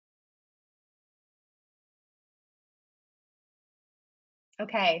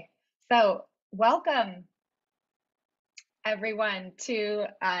Okay, so welcome everyone to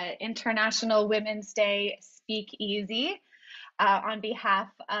International Women's Day SpeakEasy. On behalf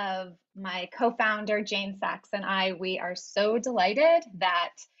of my co-founder Jane Sachs and I, we are so delighted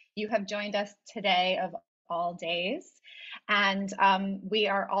that you have joined us today of all days. And we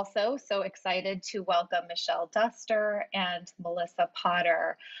are also so excited to welcome Michelle Duster and Melissa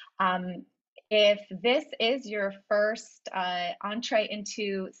Potter. If this is your first entree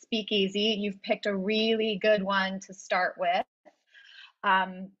into SpeakEasy, you've picked a really good one to start with.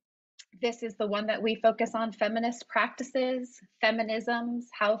 This is the one that we focus on feminist practices, feminisms,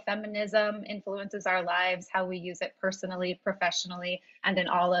 how feminism influences our lives, how we use it personally, professionally, and in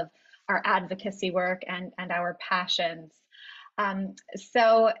all of our advocacy work and our passions.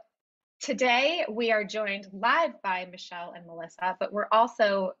 So today we are joined live by Michelle and Melissa, but we're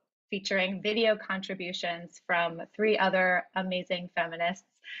also featuring video contributions from three other amazing feminists,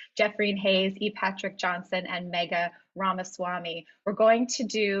 Jeffreen Hayes, E. Patrick Johnson, and Megha Ramaswamy. We're going to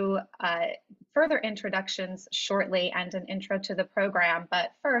do further introductions shortly and an intro to the program,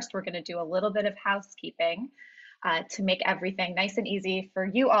 but first we're going to do a little bit of housekeeping to make everything nice and easy for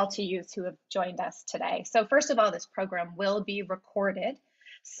you all to use who have joined us today. So first of all, this program will be recorded.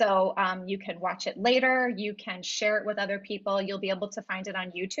 So you can watch it later, you can share it with other people, you'll be able to find it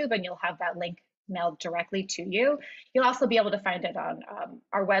on YouTube and you'll have that link mailed directly to you. You'll also be able to find it on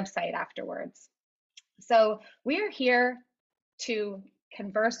our website afterwards. So we are here to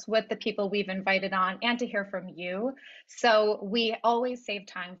converse with the people we've invited on and to hear from you. So we always save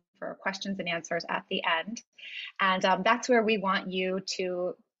time for questions and answers at the end. And that's where we want you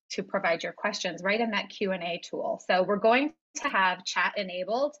to provide your questions right in that Q&A tool. So we're going to have chat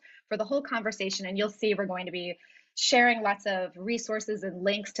enabled for the whole conversation, and you'll see we're going to be sharing lots of resources and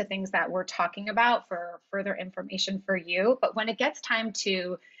links to things that we're talking about for further information for you. But when it gets time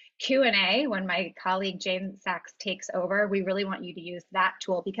to Q&A, when my colleague Jane Sachs takes over, we really want you to use that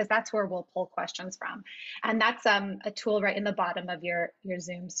tool because that's where we'll pull questions from. And that's a tool right in the bottom of your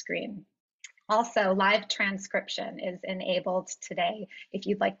Zoom screen. Also, live transcription is enabled today if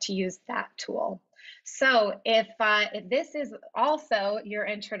you'd like to use that tool. So if this is also your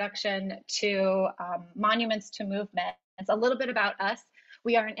introduction to Monuments to Movement, it's a little bit about us.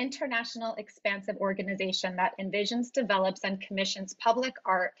 We are an international expansive organization that envisions, develops, and commissions public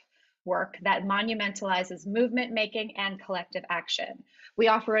art work that monumentalizes movement making and collective action. We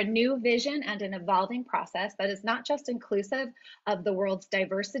offer a new vision and an evolving process that is not just inclusive of the world's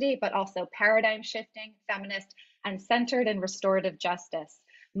diversity, but also paradigm shifting, feminist, and centered in restorative justice.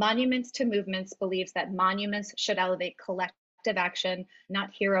 Monuments to Movements believes that monuments should elevate collective action, not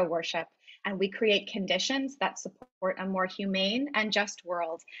hero worship. And we create conditions that support a more humane and just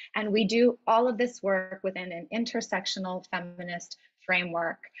world. And we do all of this work within an intersectional feminist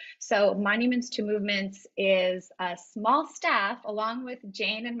framework. So Monuments to Movements is a small staff, along with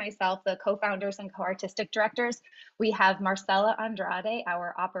Jane and myself, the co-founders and co-artistic directors. We have Marcela Andrade,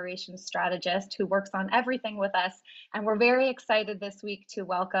 our operations strategist, who works on everything with us. And we're very excited this week to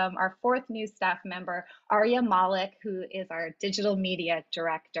welcome our fourth new staff member, Aarya Malik, who is our digital media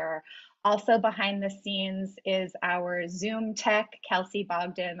director. Also behind the scenes is our Zoom tech, Kelsey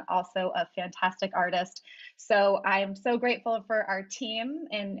Bogdan, also a fantastic artist. So I'm so grateful for our team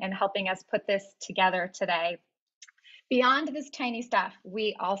in helping us put this together today. Beyond this tiny staff,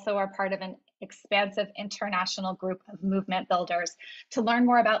 we also are part of an expansive international group of movement builders. To learn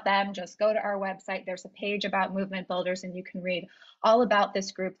more about them, just go to our website. There's a page about movement builders, and you can read all about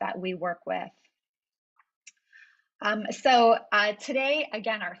this group that we work with. Today,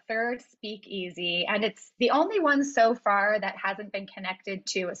 again, our third SpeakEasy, and it's the only one so far that hasn't been connected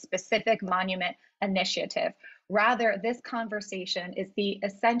to a specific monument initiative. Rather, this conversation is the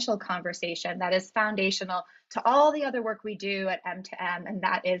essential conversation that is foundational to all the other work we do at M2M, and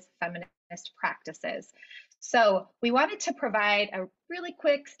that is feminist practices. So we wanted to provide a really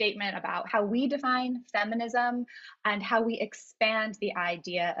quick statement about how we define feminism and how we expand the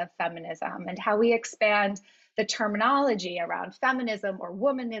idea of feminism and how we expand the terminology around feminism or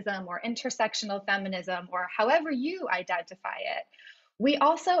womanism or intersectional feminism or however you identify it. We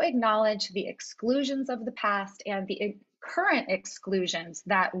also acknowledge the exclusions of the past and the current exclusions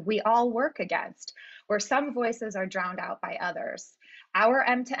that we all work against, where some voices are drowned out by others. Our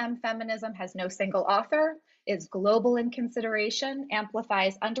M2M feminism has no single author, is global in consideration,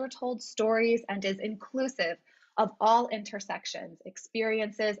 amplifies undertold stories, and is inclusive of all intersections,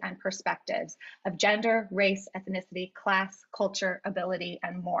 experiences, and perspectives of gender, race, ethnicity, class, culture, ability,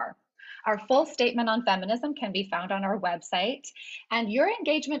 and more. Our full statement on feminism can be found on our website, and your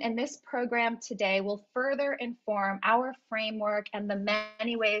engagement in this program today will further inform our framework and the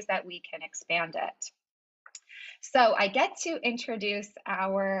many ways that we can expand it. So I get to introduce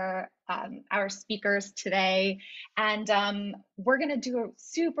our speakers today, and we're going to do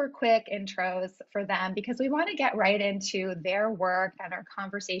super quick intros for them because we want to get right into their work and our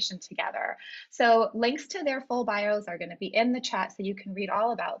conversation together. So links to their full bios are going to be in the chat so you can read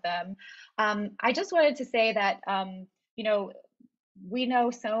all about them. I just wanted to say that, you know, we know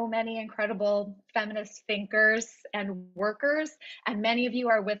so many incredible feminist thinkers and workers, and many of you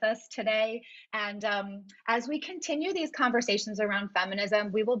are with us today. And as we continue these conversations around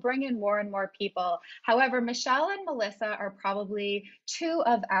feminism, we will bring in more and more people. However, Michelle and Melissa are probably two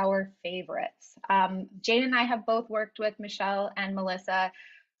of our favorites. Jane and I have both worked with Michelle and Melissa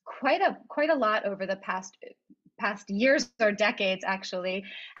quite a lot over the past years or decades, actually.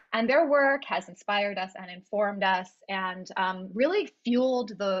 And their work has inspired us and informed us and really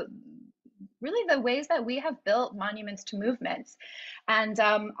fueled the ways that we have built monuments to movements. And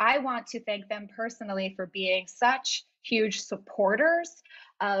I want to thank them personally for being such huge supporters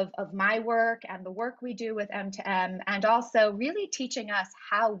of my work and the work we do with M2M, and also really teaching us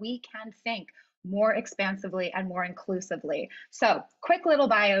how we can think more expansively and more inclusively. So quick little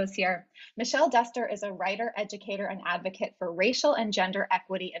bios here. Michelle Duster is a writer, educator, and advocate for racial and gender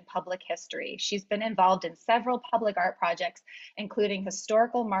equity in public history. She's been involved in several public art projects, including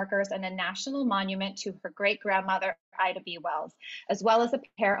historical markers and a national monument to her great-grandmother, Ida B. Wells, as well as a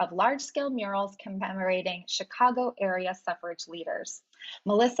pair of large-scale murals commemorating Chicago area suffrage leaders.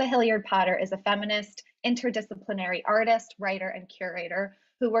 Melissa Hilliard-Potter is a feminist, interdisciplinary artist, writer, and curator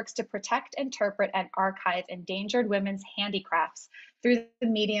who works to protect, interpret, and archive endangered women's handicrafts through the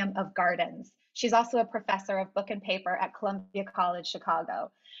medium of gardens. She's also a professor of book and paper at Columbia College,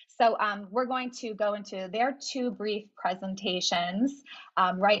 Chicago. So we're going to go into their two brief presentations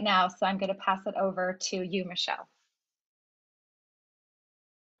right now. So I'm going to pass it over to you, Michelle.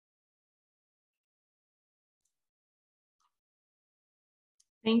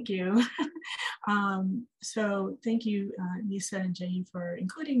 Thank you. So thank you, Neysa and Jane, for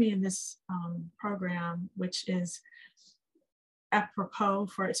including me in this program, which is apropos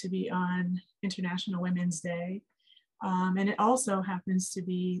for it to be on International Women's Day. And it also happens to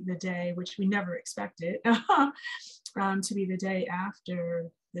be the day, which we never expected, to be the day after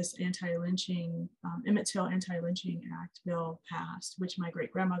this anti-lynching, Emmett Till Anti-Lynching Act bill passed, which my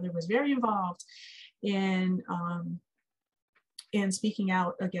great-grandmother was very involved in speaking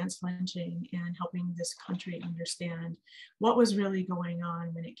out against lynching and helping this country understand what was really going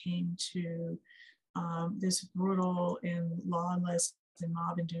on when it came to this brutal and lawless and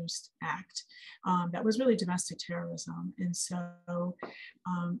mob-induced act that was really domestic terrorism. And so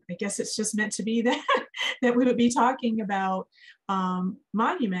I guess it's just meant to be that, that we would be talking about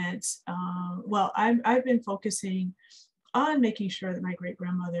monuments. Well, I've been focusing on making sure that my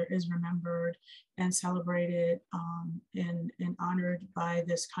great-grandmother is remembered and celebrated and honored by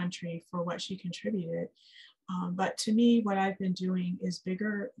this country for what she contributed. But to me, what I've been doing is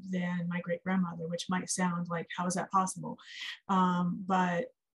bigger than my great-grandmother, which might sound like, how is that possible? But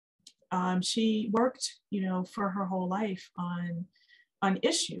she worked, for her whole life on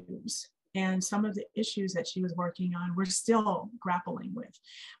issues. And some of the issues that she was working on, we're still grappling with.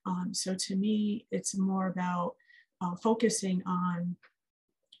 So to me, it's more about focusing on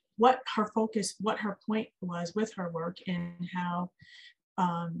what her point was with her work, and how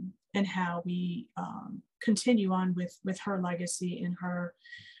we continue on with her legacy and her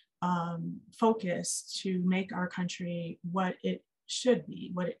focus to make our country what it should be,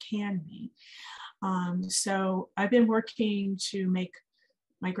 what it can be. So I've been working to make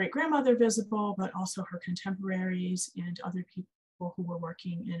my great-grandmother visible, but also her contemporaries and other people who were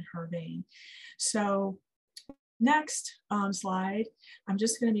working in her vein. So next slide, I'm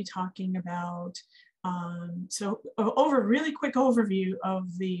just going to be talking about, really quick overview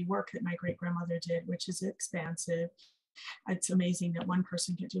of the work that my great-grandmother did, which is expansive. It's amazing that one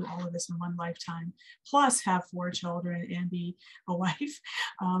person can do all of this in one lifetime, plus have 4 children and be a wife.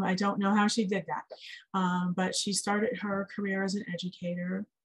 I don't know how she did that, but she started her career as an educator.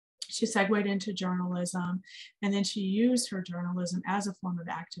 She segued into journalism, and then she used her journalism as a form of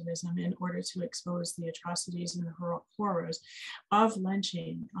activism in order to expose the atrocities and the horrors of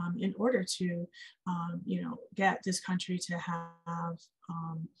lynching, in order to, get this country to have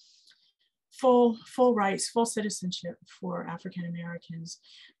full rights, full citizenship for African Americans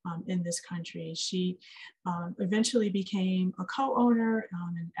in this country. She eventually became a co-owner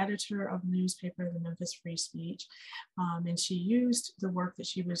and editor of the newspaper, the Memphis Free Speech, and she used the work that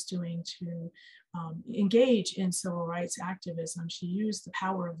she was doing to engage in civil rights activism. She used the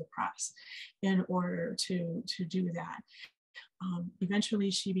power of the press in order to do that. Eventually,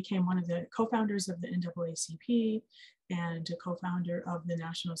 she became one of the co-founders of the NAACP and a co-founder of the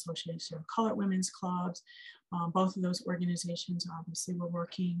National Association of Colored Women's Clubs. Both of those organizations obviously were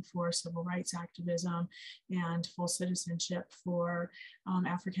working for civil rights activism and full citizenship for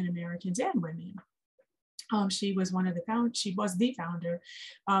African Americans and women. She was the founder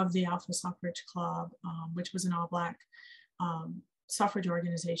of the Alpha Suffrage Club, which was an all-Black suffrage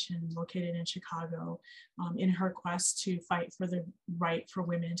organization located in Chicago, in her quest to fight for the right for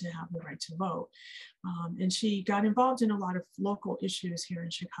women to have the right to vote. And she got involved in a lot of local issues here in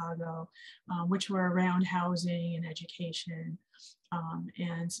Chicago, which were around housing and education.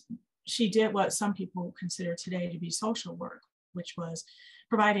 And she did what some people consider today to be social work, which was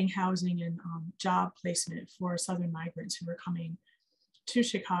providing housing and job placement for Southern migrants who were coming to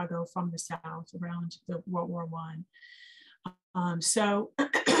Chicago from the South around the World War I. So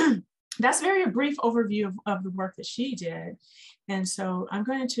that's a brief overview of the work that she did. And so I'm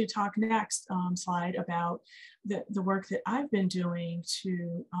going to talk next slide about the work that I've been doing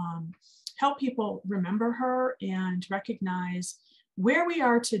to help people remember her and recognize where we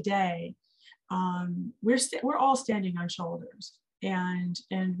are today. We're all standing on shoulders, and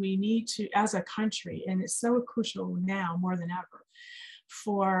we need to, as a country, and it's so crucial now more than ever,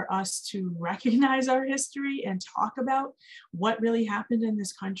 for us to recognize our history and talk about what really happened in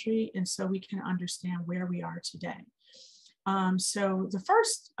this country, and so we can understand where we are today. So the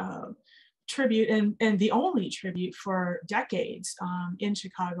first tribute and the only tribute for decades in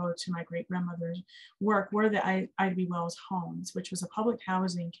Chicago to my great-grandmother's work were the Ida B. Wells homes, which was a public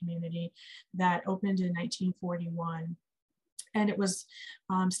housing community that opened in 1941. And it was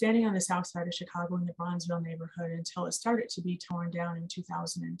standing on the south side of Chicago in the Bronzeville neighborhood until it started to be torn down in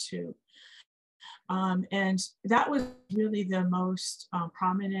 2002. And that was really the most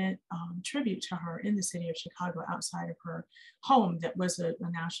prominent tribute to her in the city of Chicago outside of her home that was a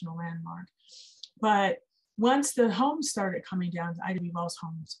national landmark. But once the homes started coming down, the Ida B. Wells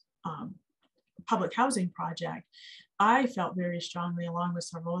homes public housing project, I felt very strongly, along with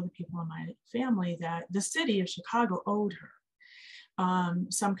several other people in my family, that the city of Chicago owed her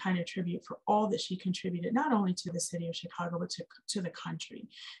some kind of tribute for all that she contributed, not only to the city of Chicago, but to the country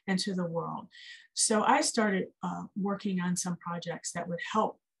and to the world. So I started working on some projects that would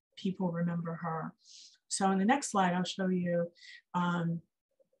help people remember her. So in the next slide, I'll show you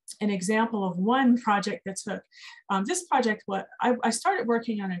an example of one project that took, this project, I started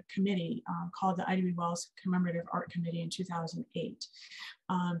working on a committee called the Ida B. Wells Commemorative Art Committee in 2008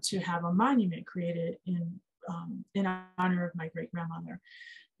 to have a monument created in honor of my great-grandmother.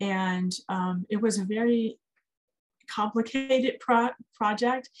 And it was a very complicated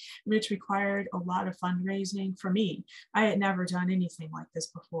project, which required a lot of fundraising for me. I had never done anything like this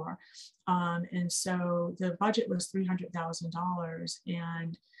before. And so the budget was $300,000.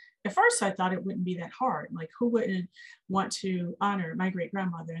 And at first I thought it wouldn't be that hard. Like, who wouldn't want to honor my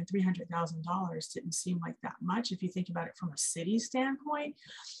great-grandmother? And $300,000 didn't seem like that much if you think about it from a city standpoint.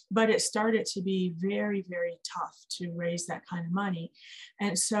 But it started to be very, very tough to raise that kind of money.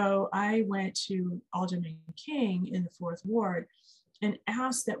 And so I went to Alderman King in the 4th Ward and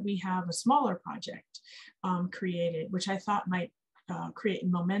asked that we have a smaller project created, which I thought might create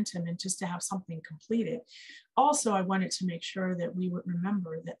momentum and just to have something completed. Also, I wanted to make sure that we would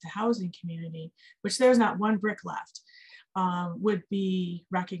remember that the housing community, which there's not one brick left, would be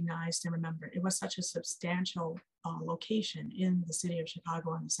recognized and remembered. It was such a substantial location in the city of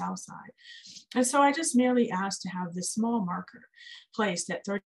Chicago on the south side. And so I just merely asked to have this small marker placed at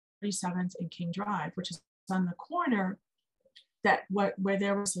 37th and King Drive, which is on the corner where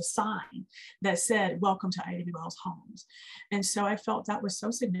there was a sign that said, "Welcome to Ida B. Wells Homes." And so I felt that was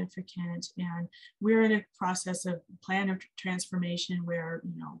so significant. And we're in a process of plan of transformation where,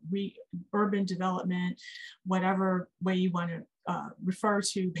 urban development, whatever way you want to refer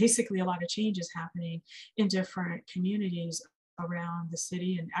to, basically a lot of changes happening in different communities around the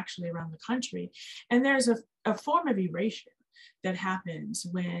city and actually around the country. And there's a form of erasure that happens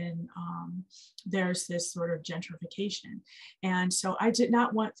when there's this sort of gentrification. And so I did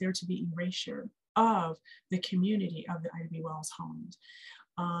not want there to be erasure of the community of the Ida B. Wells homes.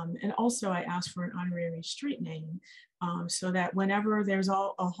 And also I asked for an honorary street name so that whenever there's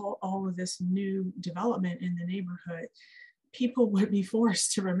all of this new development in the neighborhood, people would be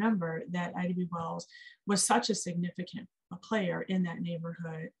forced to remember that Ida B. Wells was such a significant player in that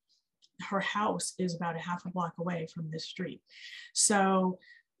neighborhood. Her house is about a half a block away from this street. So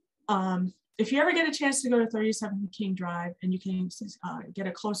if you ever get a chance to go to 37 King Drive and you can get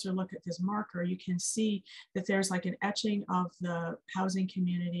a closer look at this marker, you can see that there's like an etching of the housing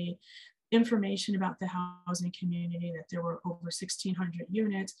community, information about the housing community, that there were over 1,600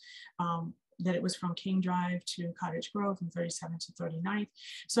 units, that it was from King Drive to Cottage Grove, from 37th to 39th.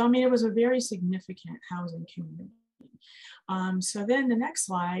 So, I mean, it was a very significant housing community. So then the next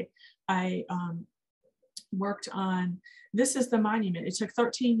slide, I worked on, this is the monument. It took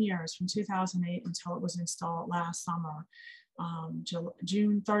 13 years from 2008 until it was installed last summer,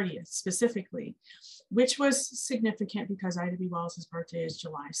 June 30th specifically, which was significant because Ida B. Wells' birthday is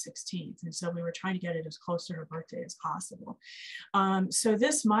July 16th. And so we were trying to get it as close to her birthday as possible. So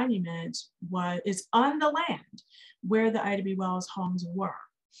this monument is on the land where the Ida B. Wells homes were.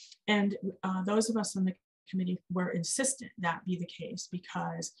 And those of us on the committee were insistent that be the case,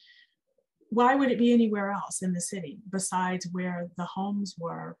 because why would it be anywhere else in the city besides where the homes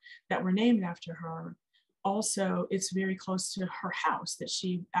were that were named after her? Also, it's very close to her house that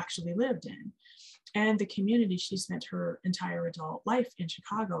she actually lived in and the community she spent her entire adult life in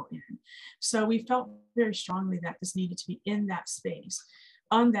Chicago in. So we felt very strongly that this needed to be in that space,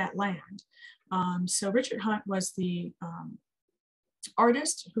 on that land. So Richard Hunt was the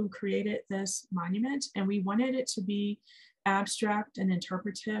artist who created this monument, and we wanted it to be abstract and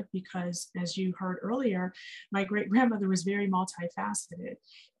interpretive because, as you heard earlier, my great-grandmother was very multifaceted,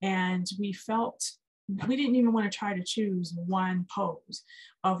 and we felt we didn't even want to try to choose one pose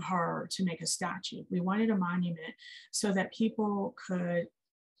of her to make a statue. We wanted a monument so that people could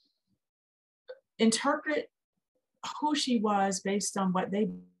interpret who she was based on what they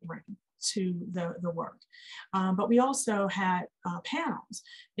bring to the work. But we also had panels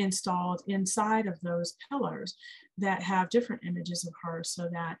installed inside of those pillars that have different images of her, so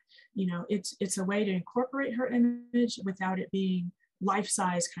that, you know, it's a way to incorporate her image without it being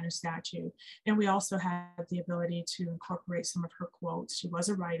life-size kind of statue. And we also had the ability to incorporate some of her quotes. She was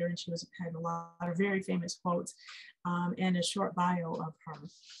a writer, and she had a lot of very famous quotes, and a short bio of her.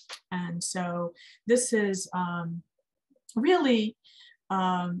 And so this is really,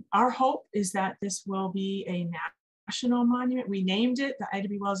 our hope is that this will be a national monument. We named it the Ida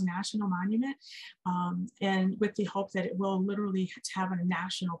B. Wells National Monument, and with the hope that it will literally have a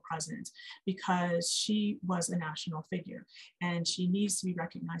national presence, because she was a national figure and she needs to be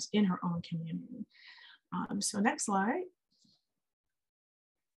recognized in her own community. So next slide.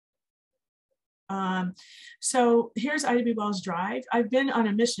 So here's Ida B. Wells Drive. I've been on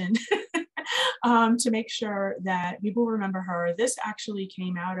a mission to make sure that people remember her. This actually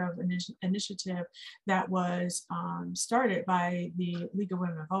came out of an initiative that was started by the League of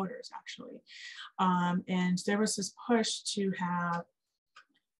Women Voters, actually. And there was this push to have,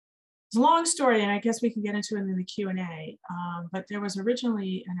 it's a long story, and I guess we can get into it in the Q&A, but there was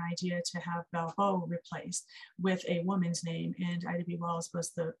originally an idea to have Balboa replaced with a woman's name, and Ida B. Wells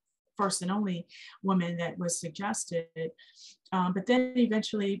was the first and only woman that was suggested. But then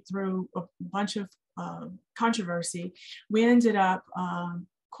eventually, through a bunch of controversy, we ended up,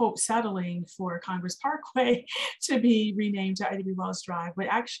 quote, settling for Congress Parkway to be renamed to Ida B. Wells Drive,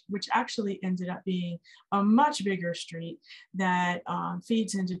 which actually ended up being a much bigger street that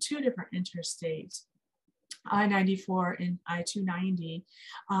feeds into two different interstates, I-94 and I-290.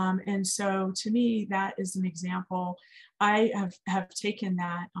 And so to me, that is an example. I have taken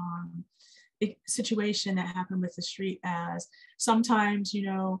that situation that happened with the street as sometimes, you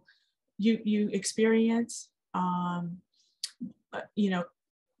know, you experience, you know,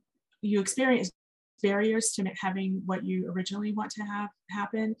 you experience barriers to having what you originally want to have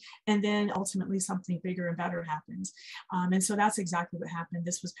happen, and then ultimately something bigger and better happens. And so that's exactly what happened.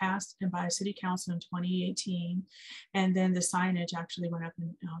 This was passed by City Council in 2018, and then the signage actually went up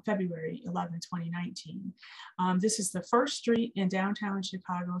in February 11, 2019. This is the first street in downtown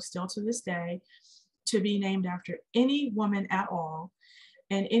Chicago, still to this day, to be named after any woman at all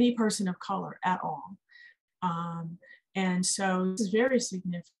and any person of color at all. And so this is very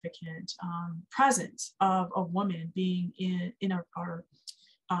significant presence of a woman being in our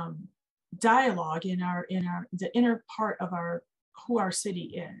dialogue, in the inner part of who our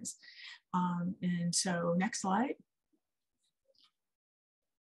city is. And so next slide.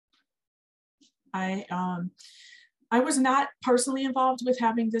 I was not personally involved with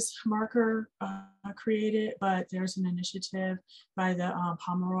having this marker created, but there's an initiative by the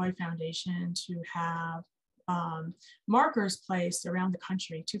Pomeroy Foundation to have markers placed around the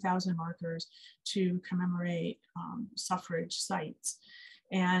country, 2,000 markers to commemorate suffrage sites.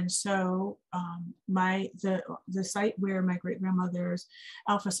 And so the site where my great-grandmother's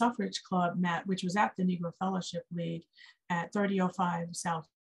Alpha Suffrage Club met, which was at the Negro Fellowship League at 3005 South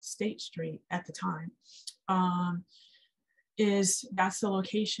State Street at the time, that's the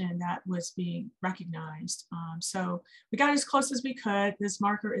location that was being recognized. So we got as close as we could. This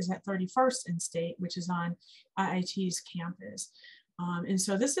marker is at 31st and State, which is on IIT's campus. And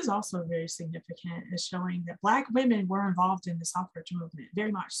so this is also very significant, as showing that Black women were involved in the suffrage movement,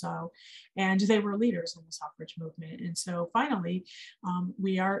 very much so, and they were leaders in the suffrage movement. And so finally,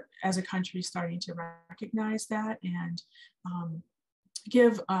 we are, as a country, starting to recognize that and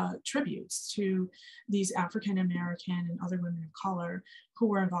give tributes to these African-American and other women of color who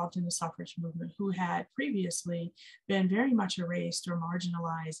were involved in the suffrage movement, who had previously been very much erased or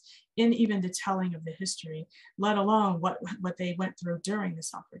marginalized in even the telling of the history, let alone what they went through during the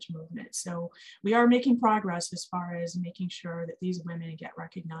suffrage movement. So we are making progress as far as making sure that these women get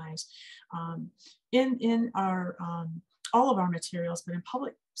recognized in our all of our materials, but in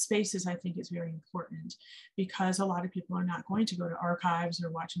public spaces, I think is very important, because a lot of people are not going to go to archives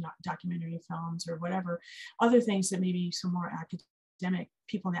or watch documentary films or whatever other things that maybe some more academic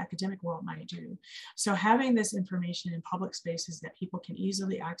people in the academic world might do. So having this information in public spaces that people can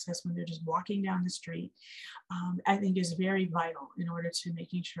easily access when they're just walking down the street, I think is very vital in order to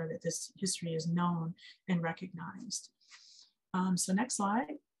making sure that this history is known and recognized. So next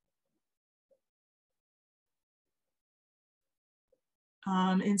slide.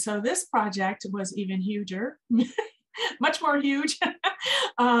 And so this project was even huger, much more huge.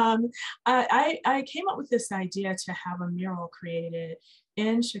 I came up with this idea to have a mural created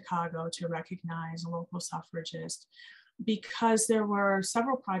in Chicago to recognize local suffragists, because there were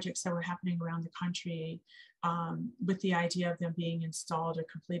several projects that were happening around the country with the idea of them being installed or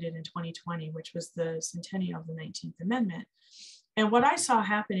completed in 2020, which was the centennial of the 19th Amendment. And what I saw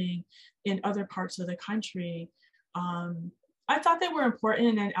happening in other parts of the country, I thought they were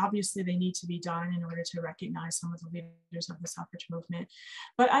important, and obviously they need to be done in order to recognize some of the leaders of the suffrage movement.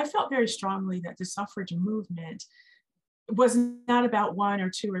 But I felt very strongly that the suffrage movement was not about one or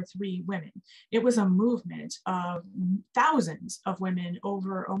two or three women. It was a movement of thousands of women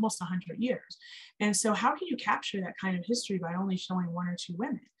over almost 100 years. And so how can you capture that kind of history by only showing one or two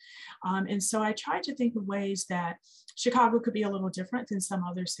women? And so I tried to think of ways that Chicago could be a little different than some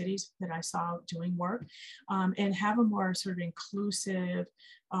other cities that I saw doing work, and have a more sort of inclusive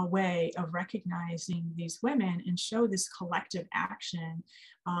way of recognizing these women and show this collective action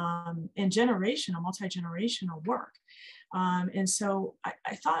and generational, multi-generational work. And so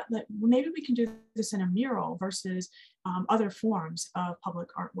I thought that maybe we can do this in a mural versus other forms of public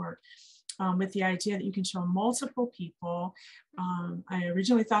artwork, with the idea that you can show multiple people. I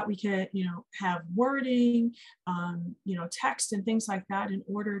originally thought we could, have wording, text and things like that in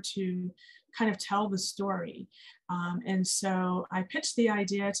order to kind of tell the story. And so I pitched the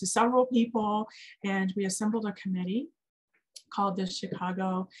idea to several people, and we assembled a committee called the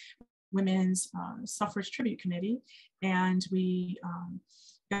Chicago Women's Suffrage Tribute Committee. And we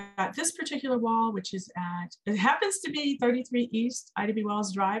got this particular wall, which is it happens to be 33 East Ida B.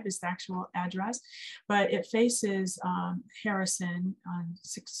 Wells Drive is the actual address, but it faces Harrison on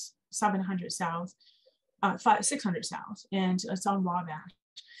 600 South, and it's on Wabash.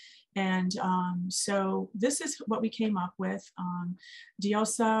 And so this is what we came up with.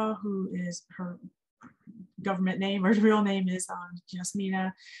 Diosa, who is her government name, or real name is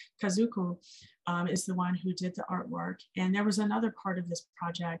Jasmina Kazuku, is the one who did the artwork. And there was another part of this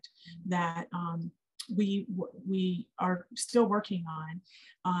project that we are still working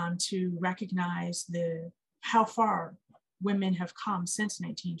on to recognize how far women have come since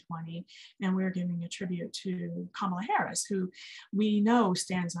 1920. And we're giving a tribute to Kamala Harris, who we know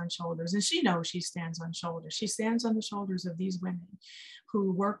stands on shoulders, and she knows she stands on shoulders. She stands on the shoulders of these women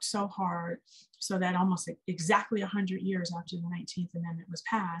who worked so hard so that almost exactly 100 years after the 19th Amendment was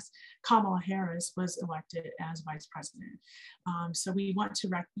passed, Kamala Harris was elected as vice president. So we want to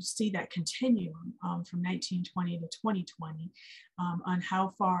see that continuum from 1920 to 2020 on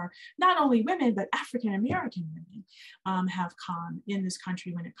how far not only women, but African-American women have come in this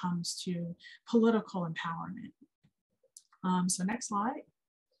country when it comes to political empowerment. So next slide.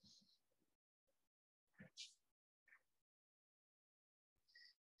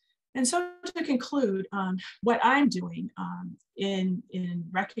 And so to conclude, what I'm doing in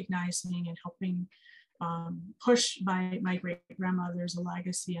recognizing and helping push my great-grandmother's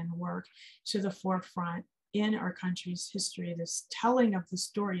legacy and work to the forefront in our country's history, this telling of the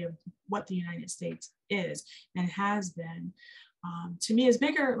story of what the United States is and has been, to me is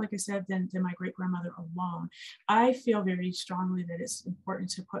bigger, like I said, than my great-grandmother alone. I feel very strongly that it's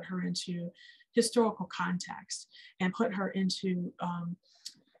important to put her into historical context and put her into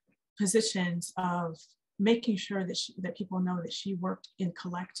positions of making sure that that people know that she worked in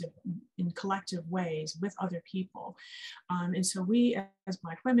collective ways with other people. And so we as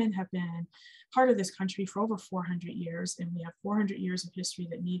Black women have been part of this country for over 400 years, and we have 400 years of history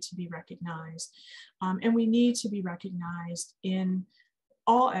that need to be recognized. And we need to be recognized in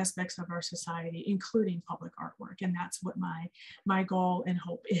all aspects of our society, including public artwork. And that's what my goal and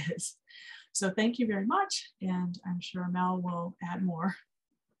hope is. So thank you very much. And I'm sure Mel will add more.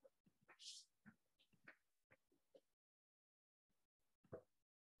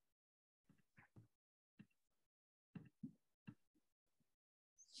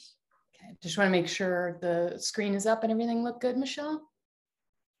 Just want to make sure the screen is up and everything look good, Michelle?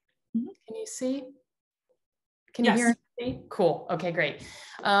 Mm-hmm. Can you see? Can you hear and see? Cool. Okay, great.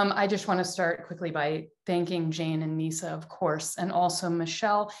 I just want to start quickly by thanking Jane and Neysa, of course, and also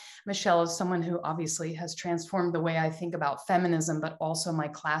Michelle. Michelle is someone who obviously has transformed the way I think about feminism, but also my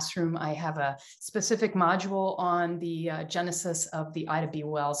classroom. I have a specific module on the genesis of the Ida B.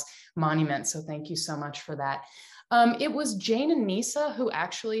 Wells monument. So thank you so much for that. It was Jane and Neysa who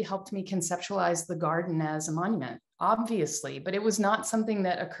actually helped me conceptualize the garden as a monument, obviously, but it was not something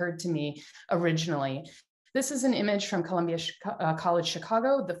that occurred to me originally. This is an image from Columbia College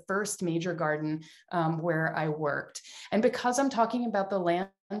Chicago, the first major garden where I worked. And because I'm talking about the land,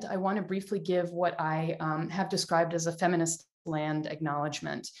 I want to briefly give what I have described as a feminist land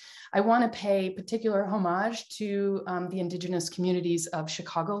acknowledgement. I want to pay particular homage to the indigenous communities of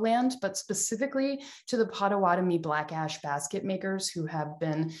Chicagoland, but specifically to the Potawatomi Black Ash basket makers who have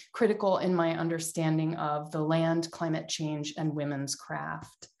been critical in my understanding of the land, climate change, and women's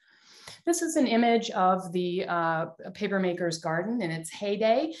craft. This is an image of the Papermaker's Garden in its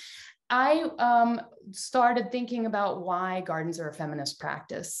heyday. I started thinking about why gardens are a feminist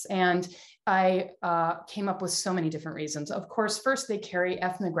practice, and I came up with so many different reasons. Of course, first, they carry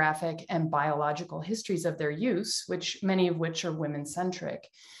ethnographic and biological histories of their use, many of which are women-centric.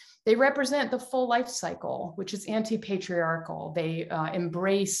 They represent the full life cycle, which is anti-patriarchal. They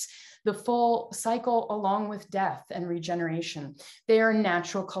embrace the full cycle along with death and regeneration. They are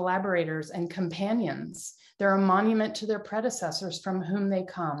natural collaborators and companions. They're a monument to their predecessors from whom they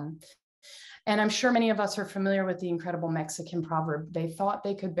come. And I'm sure many of us are familiar with the incredible Mexican proverb, they thought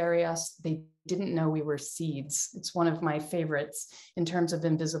they could bury us, they didn't know we were seeds. It's one of my favorites in terms of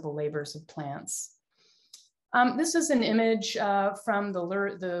invisible labors of plants. This is an image from the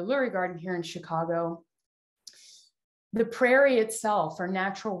Lurie Garden here in Chicago. The prairie itself are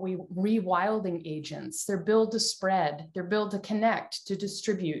natural rewilding agents. They're built to spread, they're built to connect, to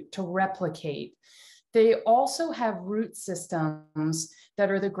distribute, to replicate. They also have root systems that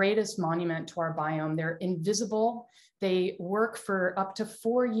are the greatest monument to our biome. They're invisible. They work for up to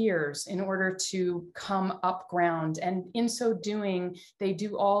 4 years in order to come up ground. And in so doing, they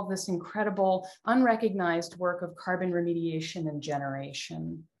do all this incredible, unrecognized work of carbon remediation and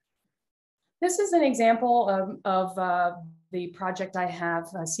generation. This is an example of the project I have,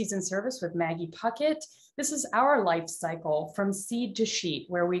 Seeds in Service with Maggie Puckett. This is our life cycle from seed to sheet,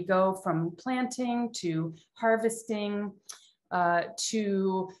 where we go from planting to harvesting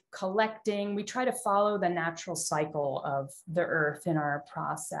to collecting. We try to follow the natural cycle of the earth in our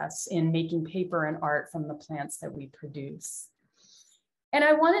process in making paper and art from the plants that we produce. And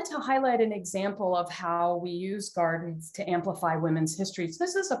I wanted to highlight an example of how we use gardens to amplify women's histories.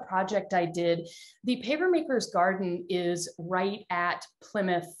 This is a project I did. The Papermaker's Garden is right at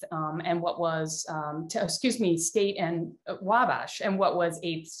Plymouth and what was, State and Wabash and what was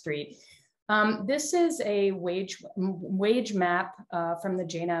 8th Street. This is a wage map from the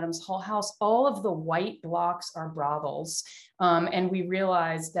Jane Addams Hull House. All of the white blocks are brothels. And we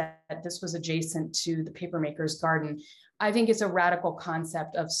realized that this was adjacent to the Papermaker's Garden. I think it's a radical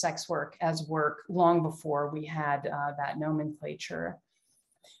concept of sex work as work long before we had that nomenclature.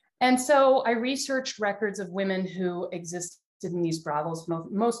 And so I researched records of women who existed in these brothels,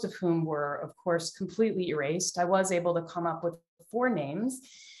 most of whom were, of course, completely erased. I was able to come up with 4 names.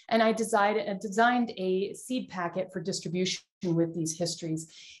 And I designed a seed packet for distribution with these histories.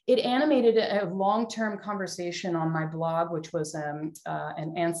 It animated a long-term conversation on my blog, which was an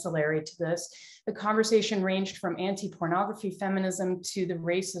ancillary to this. The conversation ranged from anti-pornography feminism to the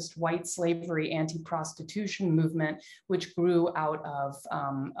racist white slavery anti-prostitution movement, which grew out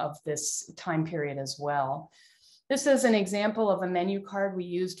of this time period as well. This is an example of a menu card we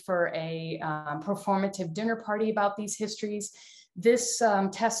used for a performative dinner party about these histories. This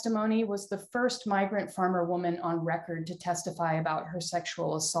testimony was the first migrant farmer woman on record to testify about her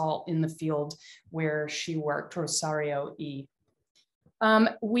sexual assault in the field where she worked, Rosario E.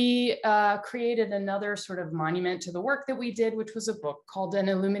 We created another sort of monument to the work that we did, which was a book called An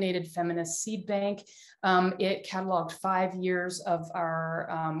Illuminated Feminist Seed Bank. It cataloged 5 years of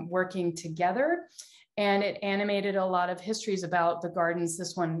our working together, and it animated a lot of histories about the gardens.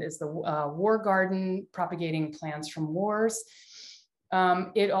 This one is the War Garden, propagating plants from wars.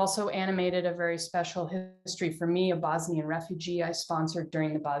 It also animated a very special history for me, a Bosnian refugee I sponsored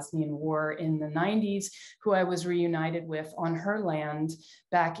during the Bosnian War in the 90s, who I was reunited with on her land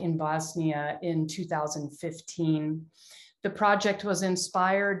back in Bosnia in 2015. The project was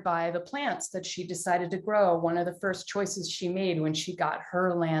inspired by the plants that she decided to grow, one of the first choices she made when she got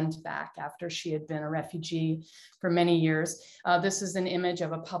her land back after she had been a refugee for many years. This is an image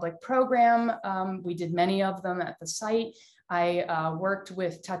of a public program. We did many of them at the site. I worked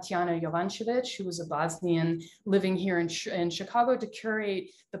with Tatiana Jovancevic, who was a Bosnian living here in Chicago, to curate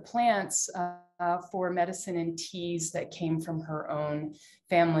the plants for medicine and teas that came from her own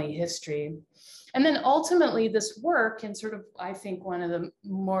family history. And then ultimately this work, and sort of, I think, one of the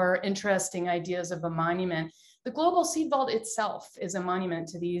more interesting ideas of a monument, the Global Seed Vault itself is a monument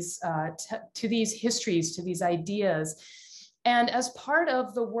to these histories, to these ideas. And as part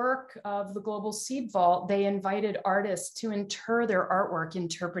of the work of the Global Seed Vault, they invited artists to inter their artwork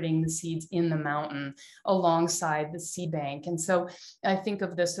interpreting the seeds in the mountain alongside the seed bank. And so I think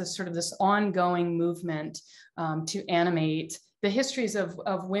of this as sort of this ongoing movement to animate the histories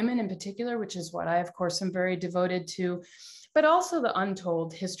of women in particular, which is what I, of course, am very devoted to, but also the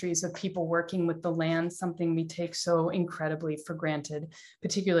untold histories of people working with the land, something we take so incredibly for granted,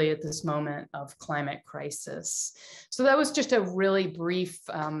 particularly at this moment of climate crisis. So that was just a really brief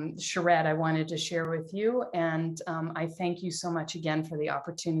charrette I wanted to share with you. And I thank you so much again for the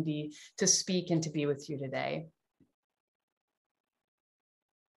opportunity to speak and to be with you today.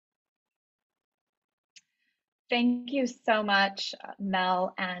 Thank you so much,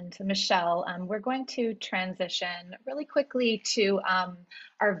 Mel and Michelle. We're going to transition really quickly to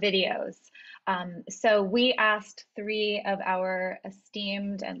our videos. So we asked 3 of our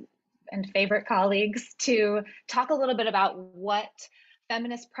esteemed and favorite colleagues to talk a little bit about what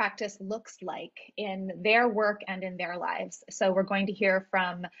feminist practice looks like in their work and in their lives. So we're going to hear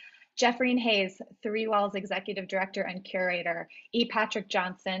from Jeffreen Hayes, ThreeWalls Executive Director and Curator, E. Patrick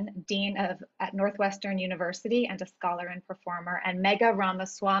Johnson, Dean at Northwestern University and a scholar and performer, and Megha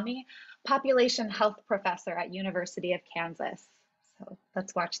Ramaswamy, Population Health Professor at University of Kansas. So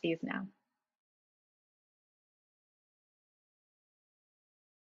let's watch these now.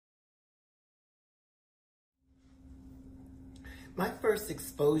 My first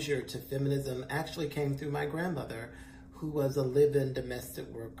exposure to feminism actually came through my grandmother, who was a live-in domestic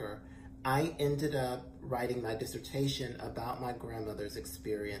worker. I ended up writing my dissertation about my grandmother's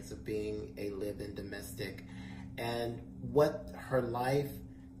experience of being a live-in domestic. And what her life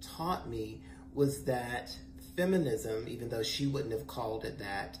taught me was that feminism, even though she wouldn't have called it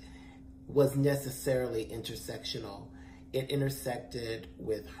that, was necessarily intersectional. It intersected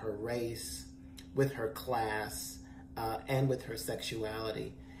with her race, with her class, and with her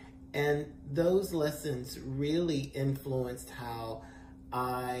sexuality. And those lessons really influenced how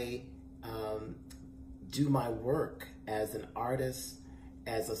I do my work as an artist,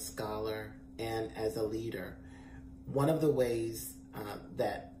 as a scholar, and as a leader. One of the ways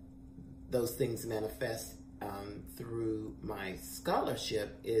that those things manifest through my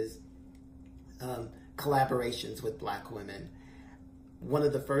scholarship is collaborations with Black women. One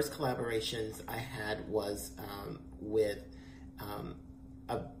of the first collaborations I had was with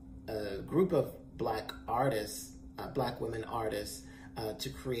a group of Black artists, Black women artists, to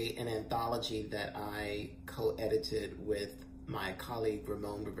create an anthology that I co-edited with my colleague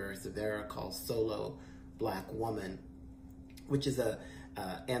Ramon Rivera-Severa called Solo Black Woman, which is a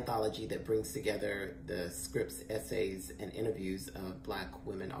anthology that brings together the scripts, essays, and interviews of Black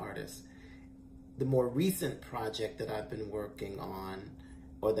women artists. The more recent project that I've been working on,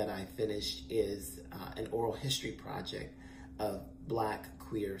 or that I finished, is an oral history project of Black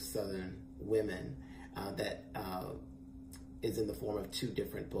queer Southern women that is in the form of 2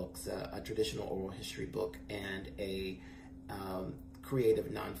 different books, a traditional oral history book and a creative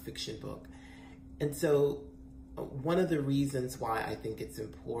nonfiction book. And so one of the reasons why I think it's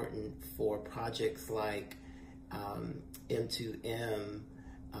important for projects like M2M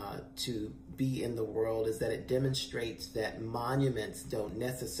to be in the world is that it demonstrates that monuments don't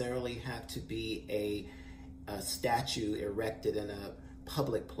necessarily have to be a statue erected in a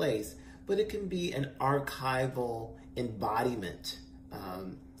public place, but it can be an archival embodiment,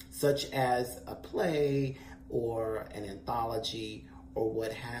 such as a play or an anthology or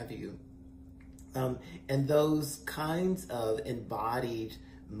what have you. And those kinds of embodied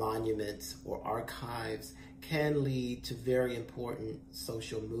monuments or archives can lead to very important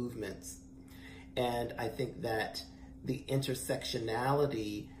social movements. And I think that the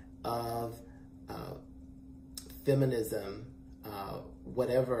intersectionality of feminism,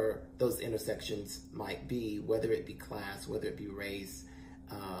 whatever those intersections might be, whether it be class, whether it be race,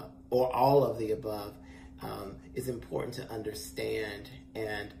 or all of the above, is important to understand,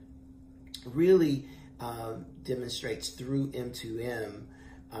 and really demonstrates through M2M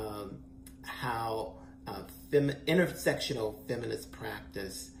how intersectional feminist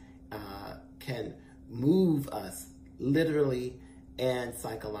practice can move us literally and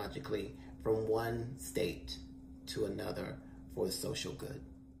psychologically from one state to another for the social good.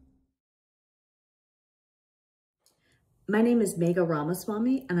 My name is Megha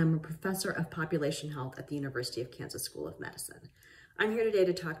Ramaswamy, and I'm a professor of population health at the University of Kansas School of Medicine. I'm here today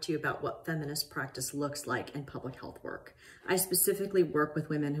to talk to you about what feminist practice looks like in public health work. I specifically work with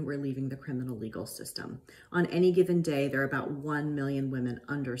women who are leaving the criminal legal system. On any given day, there are about 1 million women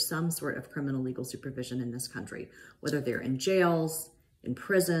under some sort of criminal legal supervision in this country, whether they're in jails, in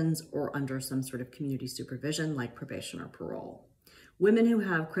prisons, or under some sort of community supervision like probation or parole. Women who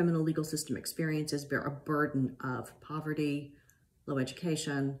have criminal legal system experiences bear a burden of poverty, low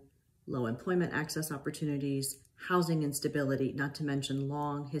education, low employment access opportunities, housing instability, not to mention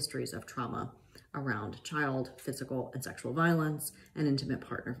long histories of trauma around child, physical, and sexual violence, and intimate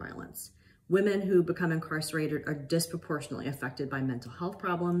partner violence. Women who become incarcerated are disproportionately affected by mental health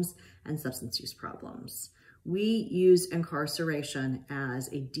problems and substance use problems. We use incarceration as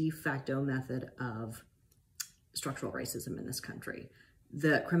a de facto method of structural racism in this country.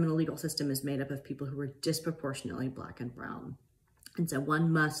 The criminal legal system is made up of people who are disproportionately Black and brown. And so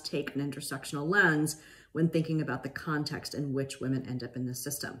one must take an intersectional lens when thinking about the context in which women end up in the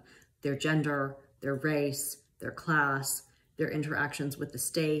system. Their gender, their race, their class, their interactions with the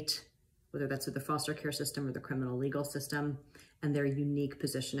state, whether that's through the foster care system or the criminal legal system, and their unique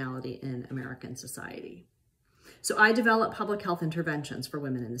positionality in American society. So I develop public health interventions for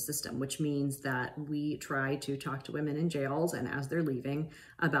women in the system, which means that we try to talk to women in jails and as they're leaving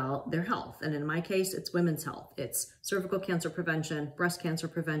about their health. And in my case, it's women's health. It's cervical cancer prevention, breast cancer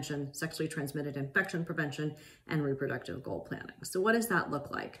prevention, sexually transmitted infection prevention, and reproductive goal planning. So what does that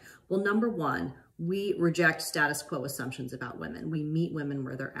look like? Well, number one, we reject status quo assumptions about women. We meet women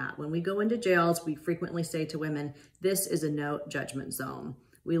where they're at. When we go into jails, we frequently say to women, this is a no judgment zone.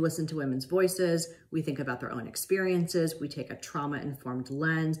 We listen to women's voices, we think about their own experiences, we take a trauma-informed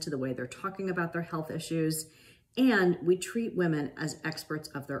lens to the way they're talking about their health issues, and we treat women as experts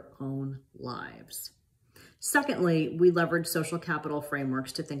of their own lives. Secondly, we leverage social capital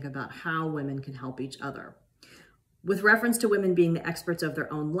frameworks to think about how women can help each other. With reference to women being the experts of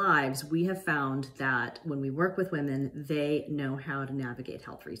their own lives, we have found that when we work with women, they know how to navigate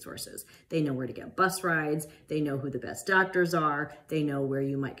health resources. They know where to get bus rides, they know who the best doctors are, they know where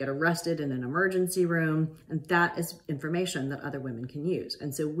you might get arrested in an emergency room, and that is information that other women can use.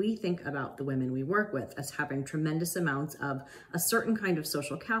 And so we think about the women we work with as having tremendous amounts of a certain kind of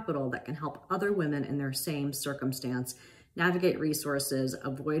social capital that can help other women in their same circumstance navigate resources,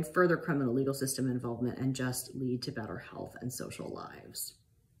 avoid further criminal legal system involvement, and just lead to better health and social lives.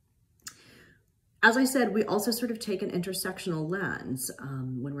 As I said, we also sort of take an intersectional lens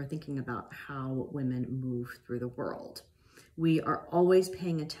when we're thinking about how women move through the world. We are always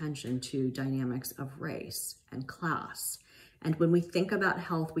paying attention to dynamics of race and class. And when we think about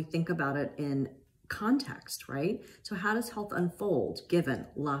health, we think about it in context, right? So how does health unfold given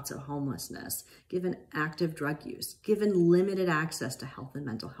lots of homelessness, given active drug use, given limited access to health and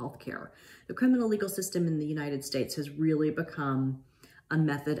mental health care? The criminal legal system in the United States has really become a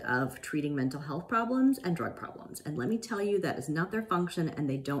method of treating mental health problems and drug problems. And let me tell you, that is not their function, and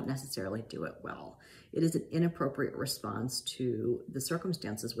they don't necessarily do it well. It is an inappropriate response to the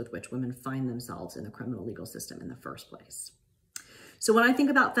circumstances with which women find themselves in the criminal legal system in the first place. So when I think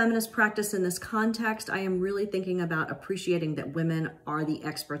about feminist practice in this context, I am really thinking about appreciating that women are the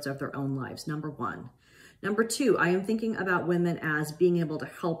experts of their own lives, number one. Number two, I am thinking about women as being able to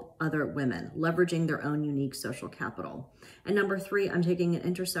help other women, leveraging their own unique social capital. And number three, I'm taking an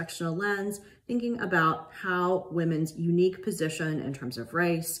intersectional lens, thinking about how women's unique position in terms of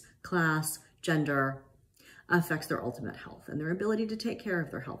race, class, gender affects their ultimate health and their ability to take care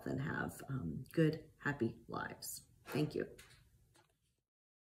of their health and have good, happy lives. Thank you.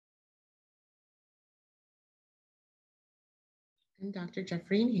 I'm Dr.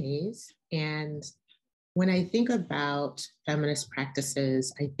 Jeffreen Hayes, and When I think about feminist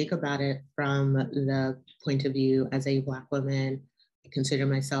practices, I think about it from the point of view as a Black woman. I consider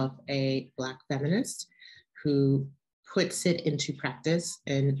myself a Black feminist who puts it into practice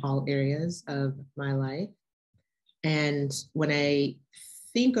in all areas of my life. And when I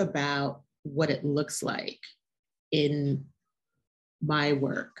think about what it looks like in my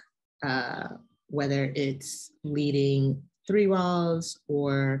work, whether it's leading ThreeWalls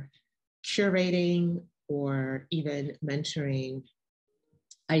or curating or even mentoring,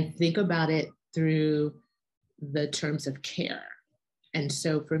 I think about it through the terms of care. And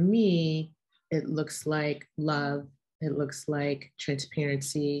so for me, it looks like love, it looks like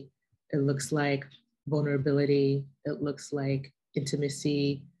transparency, it looks like vulnerability, it looks like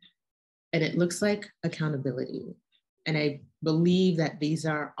intimacy, and it looks like accountability. And I believe that these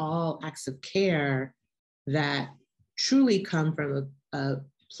are all acts of care that truly come from a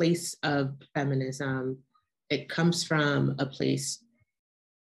place of feminism. It comes from a place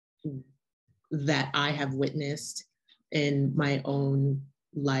that I have witnessed in my own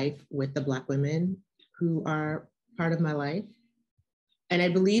life with the Black women who are part of my life. And I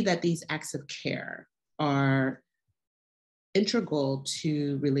believe that these acts of care are integral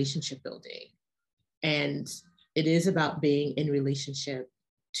to relationship building. And it is about being in relationship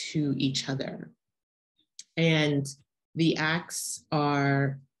to each other. And the acts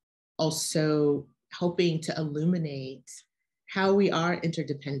are also helping to illuminate how we are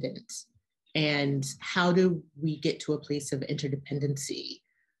interdependent and how do we get to a place of interdependency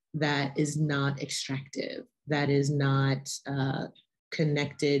that is not extractive, that is not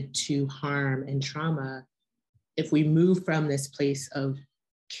connected to harm and trauma. If we move from this place of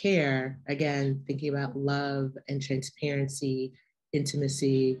care, again, thinking about love and transparency,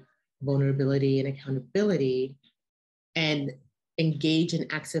 intimacy, vulnerability, and accountability, and engage in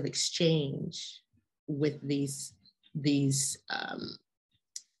acts of exchange with these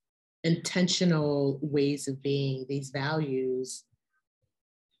intentional ways of being, these values,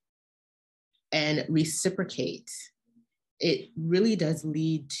 and reciprocate, it really does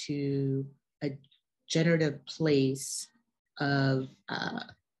lead to a generative place of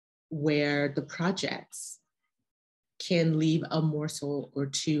where the projects can leave a morsel or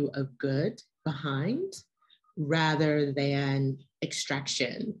two of good behind rather than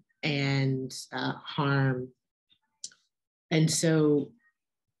extraction and harm. And so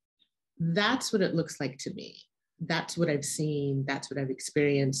that's what it looks like to me. That's what I've seen. That's what I've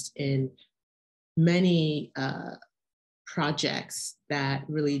experienced in many projects that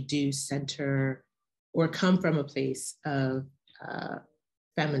really do center or come from a place of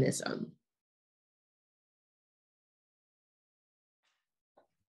feminism.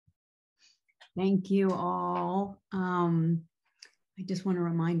 Thank you all. I just want to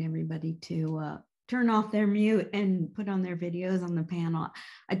remind everybody to turn off their mute and put on their videos on the panel.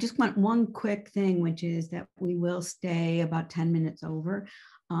 I just want one quick thing, which is that we will stay about 10 minutes over.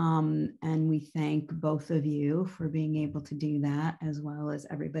 And we thank both of you for being able to do that, as well as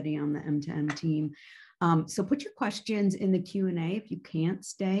everybody on the M2M team. So put your questions in the Q&A if you can't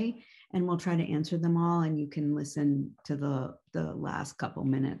stay, and we'll try to answer them all, and you can listen to the last couple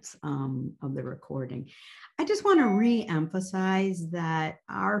minutes of the recording. I just want to re-emphasize that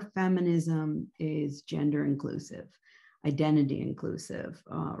our feminism is gender inclusive, identity inclusive,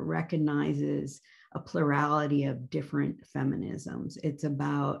 recognizes a plurality of different feminisms. It's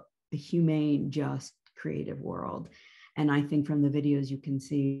about a humane, just, creative world. And I think from the videos you can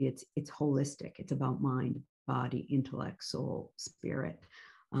see it's holistic. It's about mind, body, intellect, soul, spirit,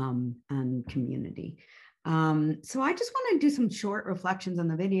 and community. So I just want to do some short reflections on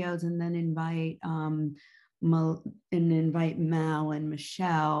the videos and then invite Mel and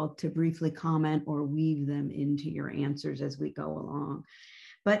Michelle to briefly comment or weave them into your answers as we go along.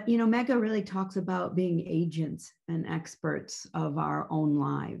 But, you know, Megha really talks about being agents and experts of our own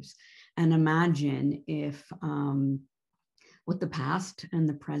lives. And imagine if what the past and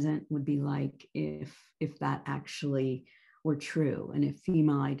the present would be like if that actually were true, and if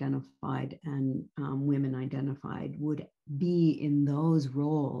female identified and women identified would be in those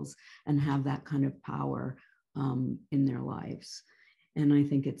roles and have that kind of power in their lives. And I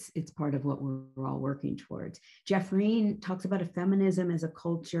think it's part of what we're all working towards. Jeffreen talks about a feminism as a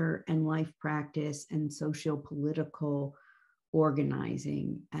culture and life practice and socio-political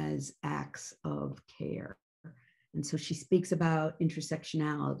organizing as acts of care. And so she speaks about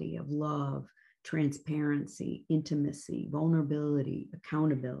intersectionality of love, transparency, intimacy, vulnerability,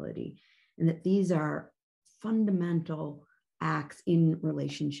 accountability, and that these are fundamental acts in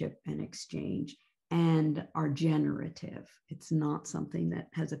relationship and exchange. and are generative. It's not something that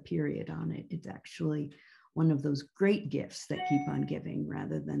has a period on it. It's actually one of those great gifts that keep on giving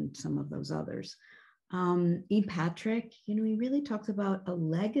rather than some of those others. E. Patrick, he really talks about a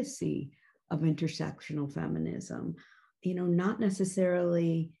legacy of intersectional feminism, not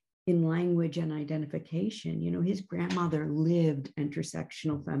necessarily in language and identification. His grandmother lived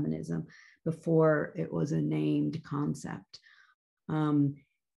intersectional feminism before it was a named concept. And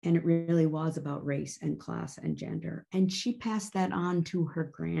it really was about race and class and gender. And she passed that on to her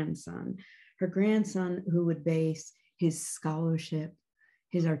grandson who would base his scholarship,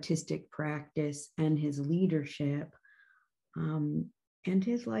 his artistic practice, and his leadership, and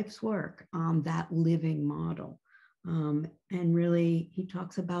his life's work on that living model. And really, he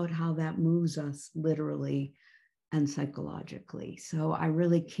talks about how that moves us literally and psychologically. So I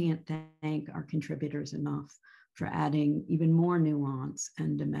really can't thank our contributors enough for adding even more nuance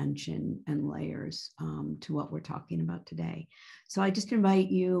and dimension and layers to what we're talking about today. So I just invite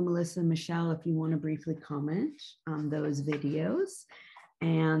you, Melissa and Michelle, if you want to briefly comment on those videos,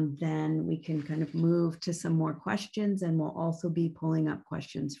 and then we can kind of move to some more questions, and we'll also be pulling up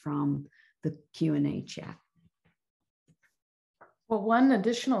questions from the Q&A chat. Well, one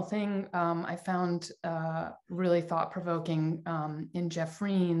additional thing I found really thought-provoking in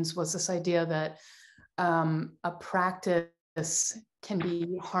Jeffreen's was this idea that a practice can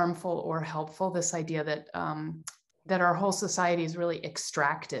be harmful or helpful. This idea that that our whole society is really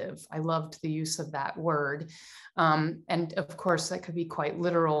extractive. I loved the use of that word. And of course, that could be quite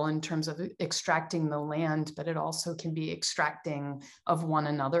literal in terms of extracting the land, but it also can be extracting of one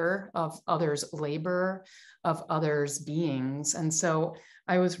another, of others' labor, of others' beings. And so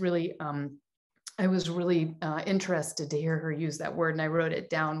I was really interested to hear her use that word, and I wrote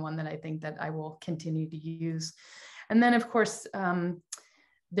it down, one that I think that I will continue to use. And then, of course,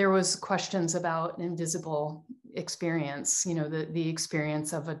 there was questions about invisible experience, the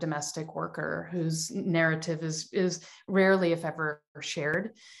experience of a domestic worker whose narrative is rarely, if ever,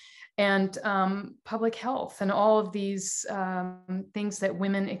 shared. And public health and all of these things that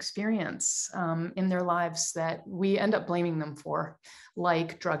women experience in their lives that we end up blaming them for,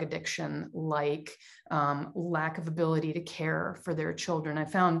 like drug addiction, like lack of ability to care for their children. I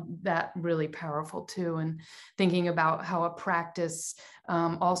found that really powerful too. And thinking about how a practice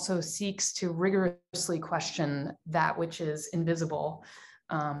also seeks to rigorously question that which is invisible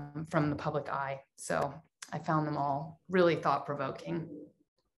from the public eye. So I found them all really thought-provoking.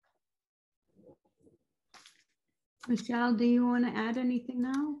 Michelle, do you want to add anything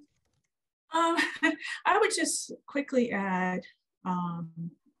now? I would just quickly add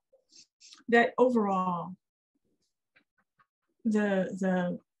that overall,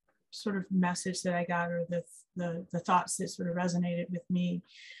 the sort of message that I got, or the thoughts that sort of resonated with me,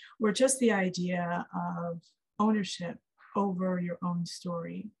 were just the idea of ownership over your own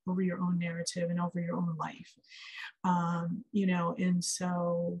story, over your own narrative, and over your own life. And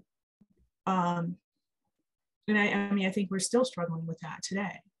so. And I mean, I think we're still struggling with that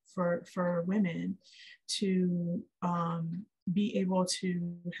today for women to be able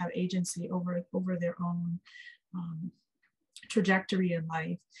to have agency over their own trajectory in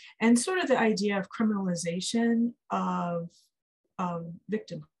life, and sort of the idea of criminalization of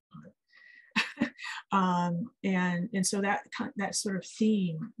victimhood. And so that sort of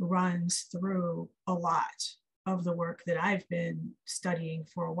theme runs through a lot of the work that I've been studying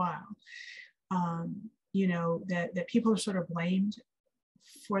for a while. That people are sort of blamed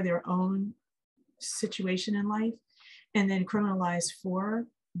for their own situation in life, and then criminalized for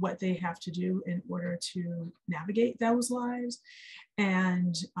what they have to do in order to navigate those lives.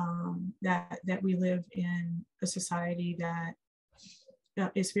 And that we live in a society that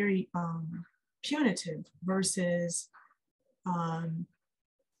is very punitive versus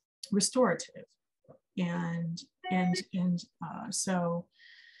restorative. And so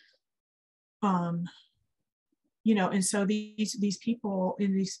these people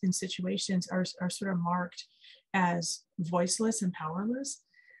in situations are sort of marked as voiceless and powerless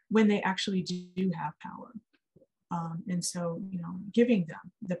when they actually do have power. And so, giving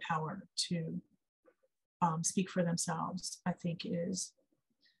them the power to speak for themselves, I think, is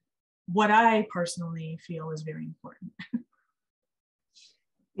what I personally feel is very important.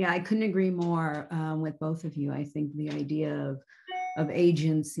 Yeah, I couldn't agree more with both of you. I think the idea of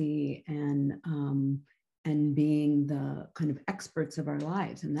agency and being the kind of experts of our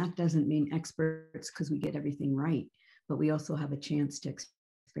lives. And that doesn't mean experts because we get everything right, but we also have a chance to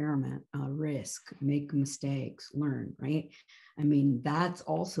experiment, risk, make mistakes, learn, right? I mean, that's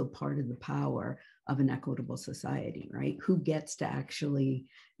also part of the power of an equitable society, right? Who gets to actually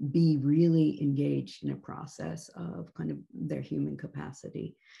be really engaged in a process of kind of their human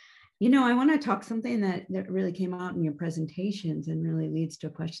capacity. You know, I want to talk something that really came out in your presentations and really leads to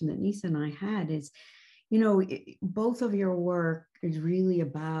a question that Neysa and I had is, you know, both of your work is really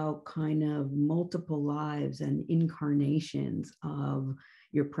about kind of multiple lives and incarnations of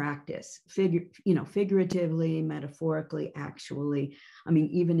your practice, figuratively, metaphorically, actually. I mean,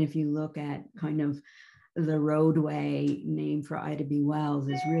 even if you look at kind of the roadway named for Ida B. Wells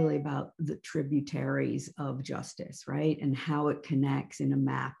is really about the tributaries of justice, right? And how it connects in a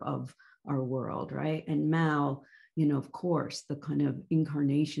map of our world, right? And Mal, you know, of course, the kind of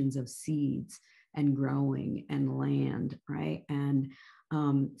incarnations of seeds and growing and land, right? And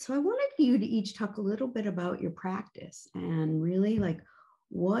so I wanted you to each talk a little bit about your practice and really like,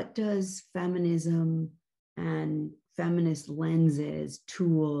 what does feminism and feminist lenses,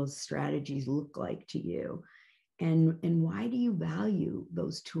 tools, strategies look like to you? And why do you value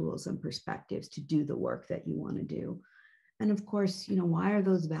those tools and perspectives to do the work that you want to do? And of course, you know, why are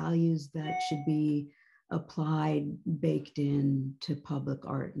those values that should be applied, baked in to public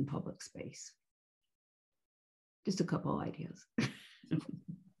art and public space? Just a couple of ideas.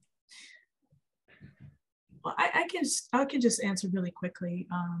 Well, I can just answer really quickly.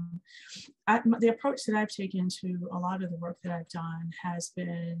 The approach that I've taken to a lot of the work that I've done has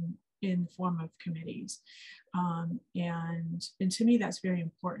been in the form of committees. And to me, that's very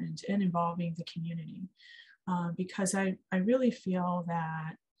important in involving the community, because I really feel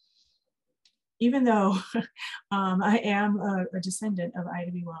that even though I am a descendant of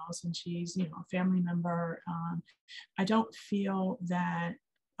Ida B. Wells and she's, you know, a family member, I don't feel that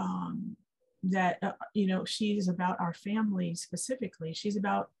you know, she's about our family specifically. She's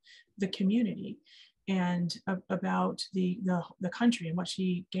about the community and about the country and what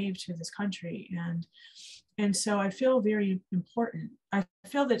she gave to this country. And so I feel very important. I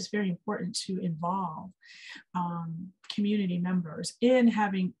feel that it's very important to involve community members in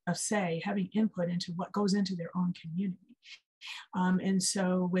having a say, having input into what goes into their own community. And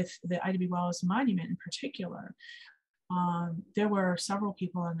so with the Ida B. Wells Monument in particular, there were several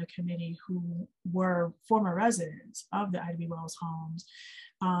people on the committee who were former residents of the Ida B. Wells homes.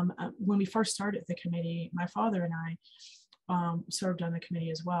 When we first started the committee, my father and I served on the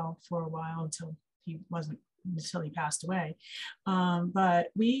committee as well for a while until he passed away.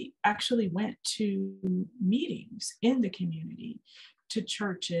 But we actually went to meetings in the community, to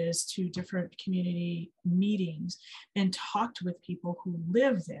churches, to different community meetings, and talked with people who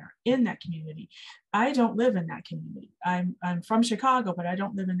live there in that community. I don't live in that community. I'm from Chicago, but I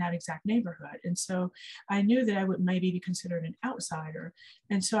don't live in that exact neighborhood. And so I knew that I would maybe be considered an outsider.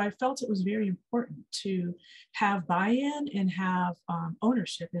 And so I felt it was very important to have buy-in and have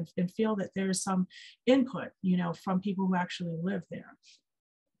ownership and feel that there's some input, you know, from people who actually live there.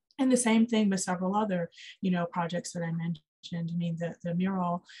 And the same thing with several other, you know, projects that I mentioned. I mean, the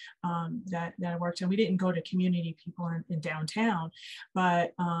mural that I worked on, we didn't go to community people in downtown,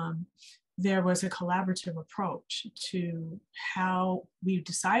 but there was a collaborative approach to how we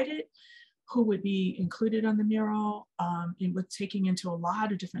decided who would be included on the mural, and with taking into a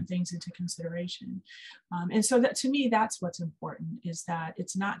lot of different things into consideration. And so that, to me, that's what's important, is that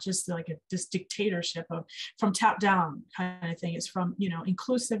it's not just like this dictatorship of from top down kind of thing. It's from, you know,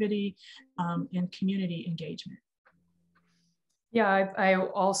 inclusivity and community engagement. Yeah, I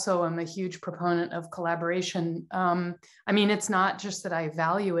also am a huge proponent of collaboration. I mean, it's not just that I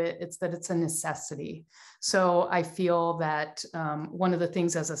value it, it's that it's a necessity. So I feel that one of the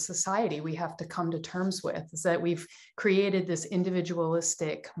things as a society we have to come to terms with is that we've created this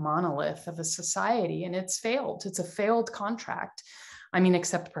individualistic monolith of a society, and it's failed. It's a failed contract. I mean,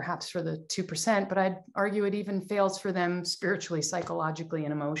 except perhaps for the 2%, but I'd argue it even fails for them spiritually, psychologically,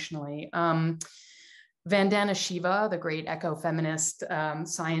 and emotionally. Vandana Shiva, the great eco-feminist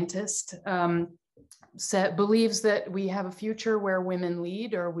scientist, believes that we have a future where women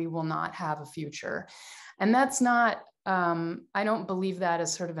lead, or we will not have a future. And that's not, I don't believe that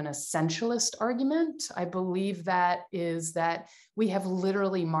as sort of an essentialist argument. I believe that we have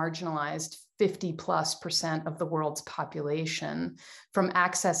literally marginalized 50+% of the world's population from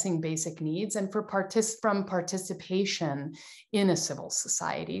accessing basic needs and from participation in a civil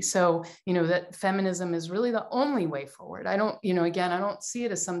society. So, you know, that feminism is really the only way forward. I don't, you know, again, I don't see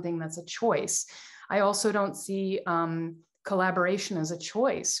it as something that's a choice. I also don't see collaboration as a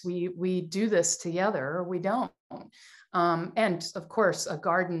choice. We do this together or we don't. And of course, a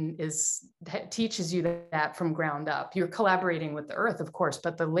garden teaches you that from ground up. You're collaborating with the earth, of course,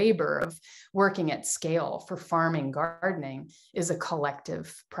 but the labor of working at scale for farming, gardening is a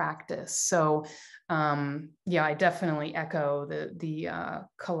collective practice. So yeah, I definitely echo the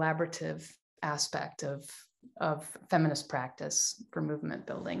collaborative aspect of feminist practice for movement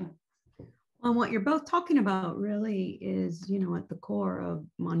building. Well, what you're both talking about really is, at the core of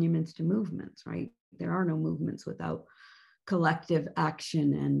monuments to movements, right? There are no movements without collective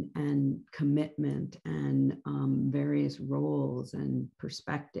action and commitment and various roles and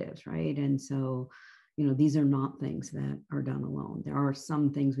perspectives, right? And so, these are not things that are done alone. There are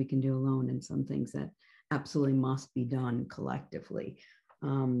some things we can do alone and some things that absolutely must be done collectively.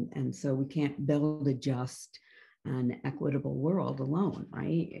 And so we can't build a just and equitable world alone,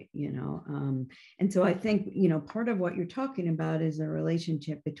 right? And so I think, part of what you're talking about is the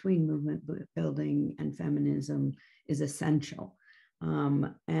relationship between movement building and feminism is essential.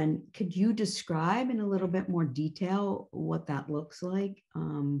 And could you describe in a little bit more detail what that looks like,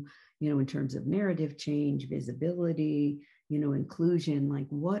 in terms of narrative change, visibility, inclusion? Like,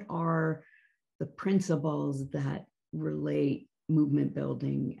 what are the principles that relate movement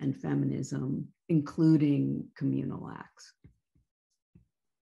building and feminism, including communal acts?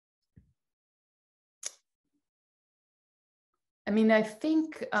 I mean, I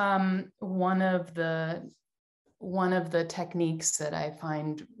think one of the techniques that I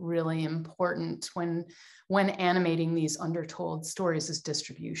find really important when animating these undertold stories is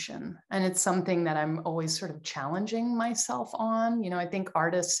distribution. And it's something that I'm always sort of challenging myself on. I think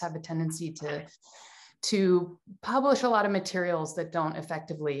artists have a tendency to publish a lot of materials that don't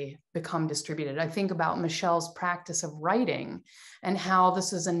effectively become distributed. I think about Michelle's practice of writing and how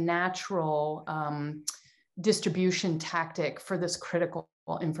this is a natural distribution tactic for this critical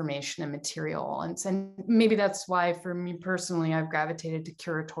information and material. And maybe that's why, for me personally, I've gravitated to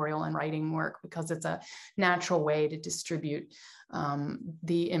curatorial and writing work, because it's a natural way to distribute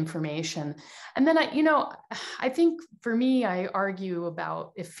the information. And then I think for me, I argue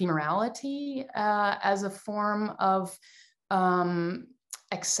about ephemerality as a form of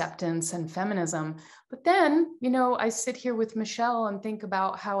acceptance and feminism. But then, I sit here with Michelle and think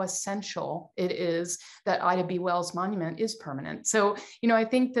about how essential it is that Ida B. Wells' monument is permanent. So, I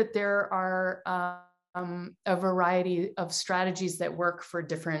think that there are a variety of strategies that work for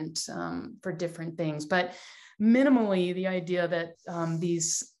different things. But minimally, the idea that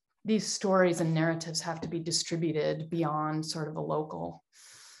these stories and narratives have to be distributed beyond sort of a local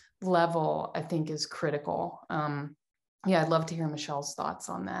level, I think, is critical. Yeah, I'd love to hear Michelle's thoughts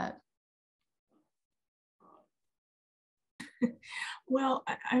on that. Well,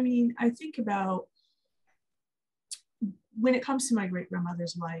 I mean, I think about when it comes to my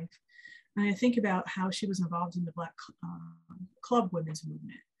great-grandmother's life, and I think about how she was involved in the Black Club Women's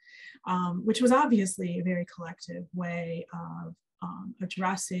Movement, which was obviously a very collective way of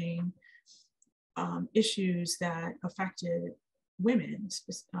addressing issues that affected women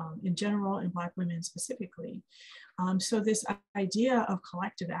in general and Black women specifically. So this idea of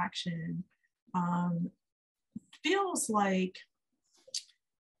collective action feels like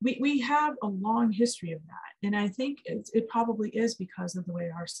we have a long history of that. And I think it probably is because of the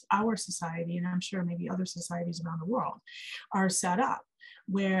way our society, and I'm sure maybe other societies around the world, are set up,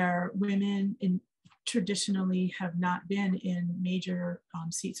 where women traditionally have not been in major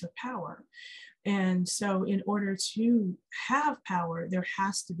seats of power. And so in order to have power, there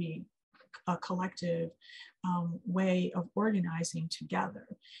has to be a collective way of organizing together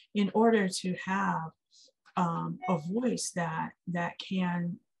in order to have a voice that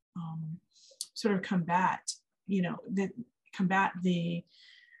can sort of combat the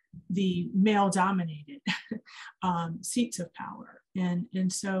male-dominated seats of power.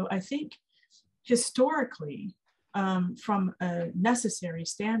 And so I think historically, from a necessary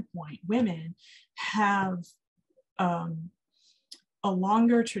standpoint, women have a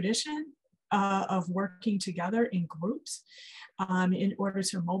longer tradition of working together in groups in order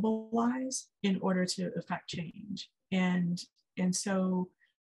to mobilize, in order to affect change. And so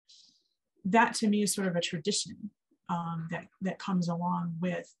that to me is sort of a tradition that comes along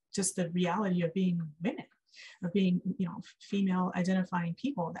with just the reality of being women, of being, female identifying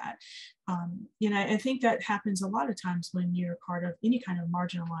people. That, I think that happens a lot of times when you're part of any kind of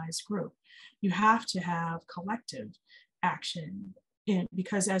marginalized group. You have to have collective action,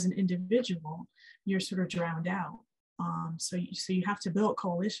 because as an individual, you're sort of drowned out. So you have to build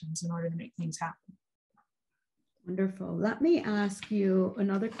coalitions in order to make things happen. Wonderful. Let me ask you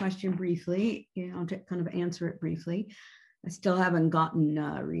another question briefly, to kind of answer it briefly. I still haven't gotten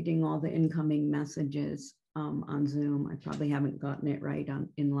reading all the incoming messages on Zoom. I probably haven't gotten it right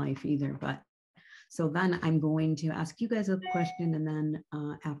in life either. But so then I'm going to ask you guys a question, and then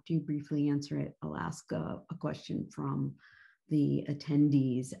after you briefly answer it, I'll ask a question from the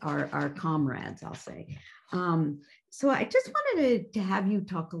attendees, our comrades, I'll say. So I just wanted to have you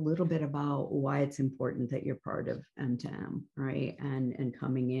talk a little bit about why it's important that you're part of M2M, right? And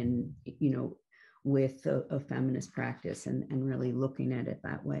coming in, with a feminist practice and really looking at it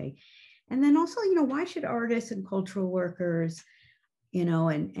that way. And then also, why should artists and cultural workers,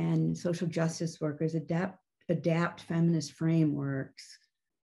 and social justice workers adapt feminist frameworks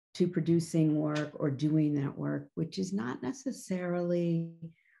to producing work or doing that work, which is not necessarily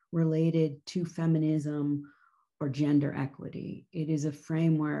related to feminism or gender equity. It is a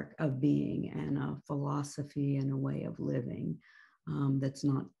framework of being and a philosophy and a way of living that's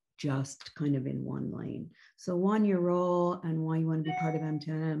not just kind of in one lane. So one, your role and why you want to be part of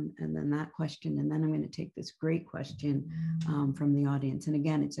M2M, and then that question. And then I'm going to take this great question from the audience. And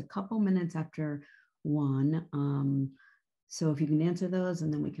again, it's a couple minutes after 1. So if you can answer those,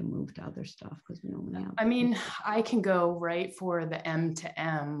 and then we can move to other stuff because we only have. I mean, I can go right for the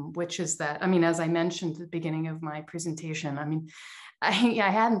M2M, which is that, as I mentioned at the beginning of my presentation, I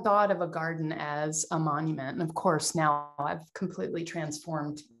hadn't thought of a garden as a monument. And of course, now I've completely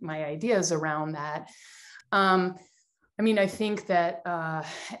transformed my ideas around that. I think that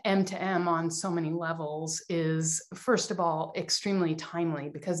M2M on so many levels is, first of all, extremely timely,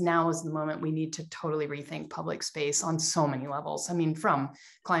 because now is the moment we need to totally rethink public space on so many levels. From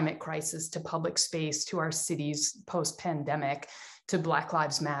climate crisis to public space to our cities post-pandemic to Black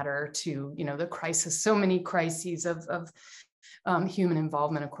Lives Matter to, the crisis, so many crises of human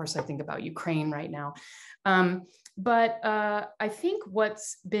involvement. Of course, I think about Ukraine right now. But I think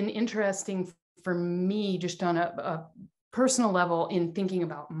what's been interesting for me, just on a personal level in thinking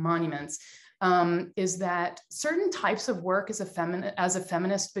about monuments, is that certain types of work as a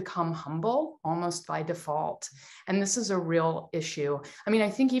feminist become humble almost by default. And this is a real issue. I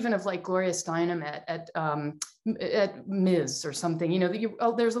think even of like Gloria Steinem at Ms. or something,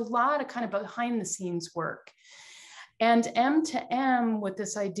 there's a lot of kind of behind the scenes work. And M2M, with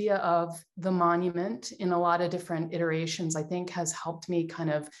this idea of the monument in a lot of different iterations, I think has helped me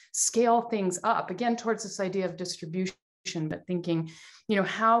kind of scale things up, again, towards this idea of distribution, but thinking,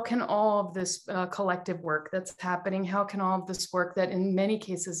 how can all of this collective work that's happening, how can all of this work that in many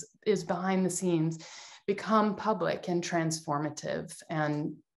cases is behind the scenes become public and transformative?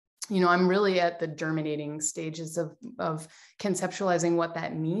 And I'm really at the germinating stages of conceptualizing what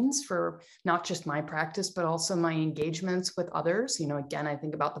that means for not just my practice, but also my engagements with others. Again, I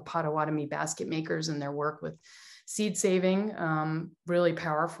think about the Potawatomi basket makers and their work with seed saving, really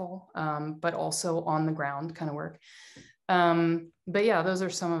powerful, but also on the ground kind of work. But yeah, those are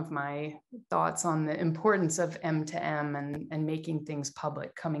some of my thoughts on the importance of M2M and making things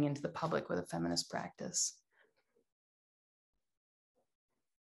public, coming into the public with a feminist practice.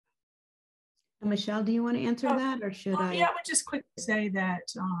 Michelle, do you want to answer that, or should I? Yeah, I would just quickly say that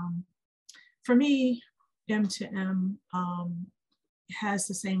for me, M2M has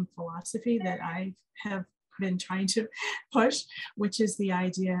the same philosophy that I have been trying to push, which is the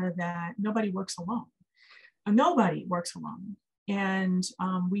idea that nobody works alone. Nobody works alone. And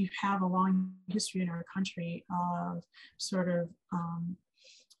we have a long history in our country of sort of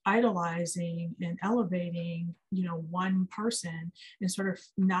idolizing and elevating, one person and sort of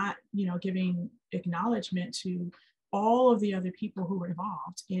not, giving acknowledgement to all of the other people who were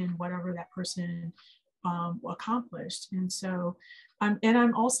involved in whatever that person accomplished. And so,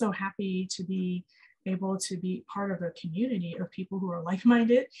 I'm also happy to be able to be part of a community of people who are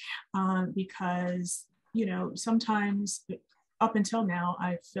like-minded, because, sometimes up until now,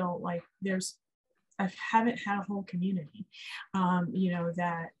 I feel like I haven't had a whole community,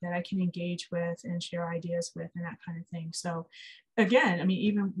 that I can engage with and share ideas with and that kind of thing. So again,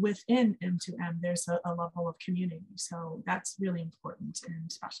 even within M2M, there's a level of community. So that's really important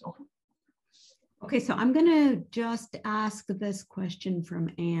and special. Okay, so I'm gonna just ask this question from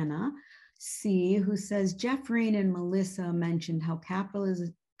Anna C, who says, Jeffreen and Melissa mentioned how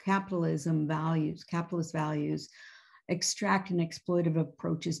capitalist values extract and exploitive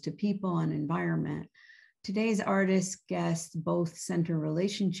approaches to people and environment. Today's artists guests both center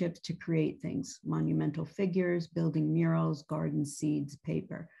relationships to create things, monumental figures, building murals, gardens, seeds,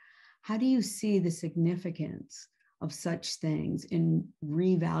 paper. How do you see the significance of such things in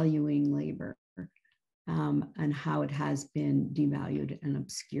revaluing labor, and how it has been devalued and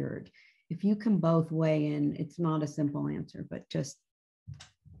obscured? If you can both weigh in, it's not a simple answer, but just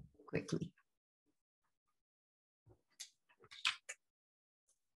quickly.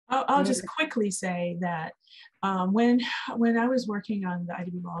 I'll just quickly say that when I was working on the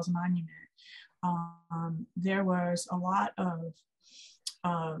Ida B. Wells monument, there was a lot of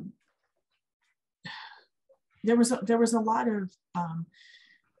there was a lot of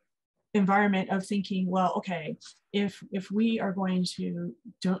environment of thinking, well, okay, if we are going to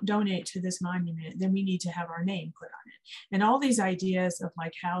donate to this monument, then we need to have our name put on it. And all these ideas of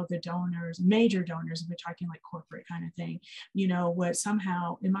like how the donors, major donors, we're talking like corporate kind of thing, you know, would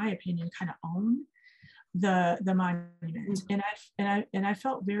somehow, in my opinion, kind of own the monument. And I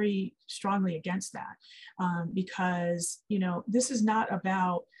felt very strongly against that because, you know, this is not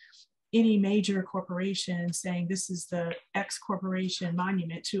about any major corporation saying this is the X corporation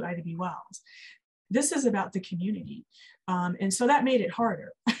monument to Ida B. Wells. This is about the community. And so that made it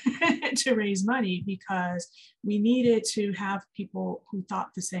harder to raise money because we needed to have people who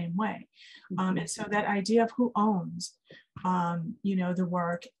thought the same way. And so that idea of who owns, you know, the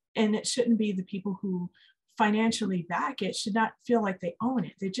work, and it shouldn't be the people who financially back it, should not feel like they own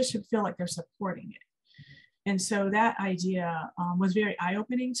it. They just should feel like they're supporting it. And so that idea was very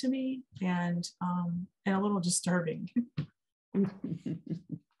eye-opening to me and a little disturbing.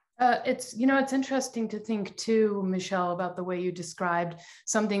 It's, you know, it's interesting to think too, Michelle, about the way you described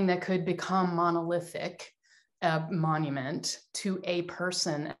something that could become monolithic, monument to a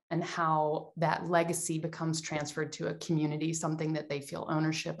person, and how that legacy becomes transferred to a community, something that they feel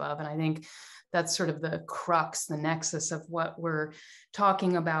ownership of. And I think that's sort of the crux, the nexus of what we're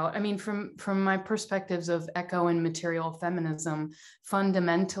talking about. I mean, from my perspectives of eco and material feminism,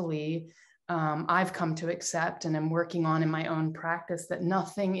 fundamentally, I've come to accept and am working on in my own practice that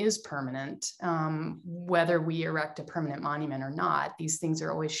nothing is permanent, whether we erect a permanent monument or not. These things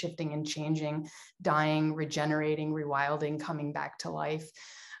are always shifting and changing, dying, regenerating, rewilding, coming back to life,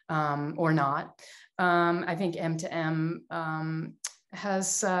 or not. I think M2M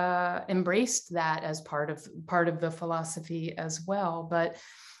has embraced that as part of the philosophy as well. But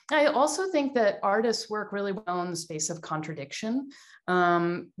I also think that artists work really well in the space of contradiction.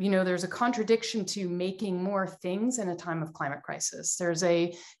 You know, there's a contradiction to making more things in a time of climate crisis. There's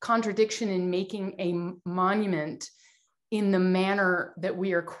a contradiction in making a monument in the manner that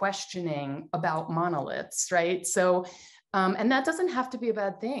we are questioning about monoliths, right? So, and that doesn't have to be a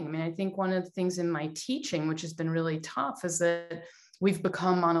bad thing. I mean, I think one of the things in my teaching, which has been really tough, is that we've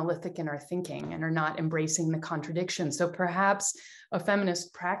become monolithic in our thinking and are not embracing the contradiction. So perhaps a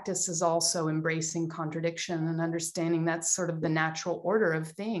feminist practice is also embracing contradiction and understanding that's sort of the natural order of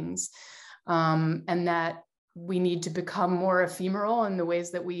things, and that we need to become more ephemeral in the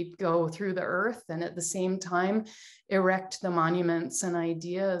ways that we go through the earth, and at the same time erect the monuments and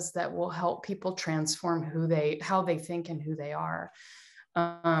ideas that will help people transform how they think and who they are.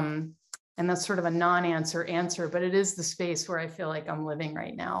 And that's sort of a non-answer answer, but it is the space where I feel like I'm living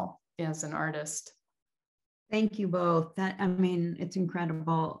right now as an artist. Thank you both. I mean, it's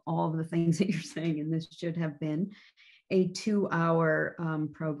incredible, all of the things that you're saying, and this should have been a 2-hour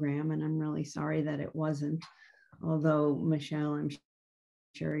program, and I'm really sorry that it wasn't. Although, Michelle, I'm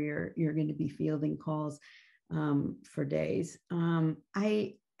sure you're going to be fielding calls for days.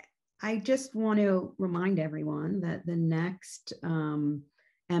 I just want to remind everyone that the next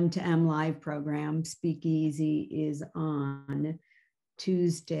M2M live program, SpeakEasy, is on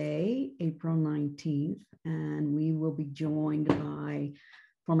Tuesday, April 19th, and we will be joined by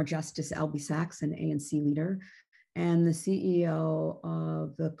former Justice Albie Sachs, an ANC leader, and the CEO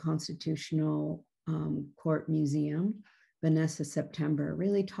of the Constitutional Court Museum, Vanessa September,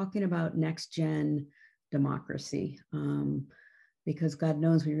 really talking about next-gen democracy, because God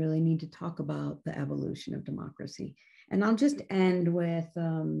knows we really need to talk about the evolution of democracy. And I'll just end with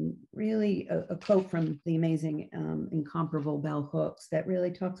really a quote from the amazing, incomparable Bell Hooks that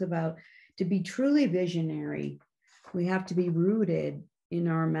really talks about, to be truly visionary, we have to be rooted in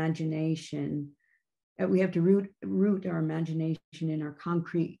our imagination. We have to root our imagination in our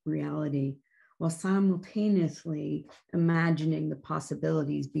concrete reality, while simultaneously imagining the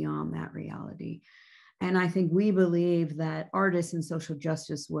possibilities beyond that reality. And I think we believe that artists and social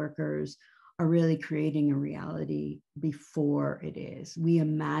justice workers are really creating a reality before it is. We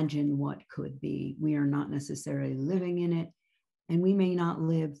imagine what could be. We are not necessarily living in it, and we may not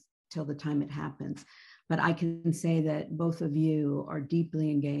live till the time it happens. But I can say that both of you are deeply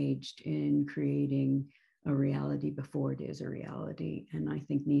engaged in creating a reality before it is a reality. And I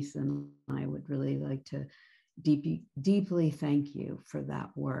think Neysa and I would really like to deeply thank you for that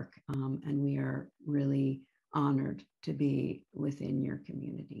work. And we are really honored to be within your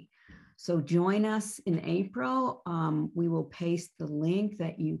community. So join us in April. We will paste the link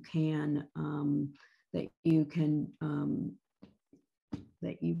that you can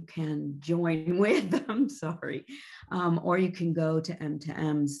that you can join with. I'm sorry. Or you can go to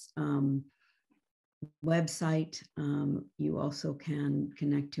M2M's website. You also can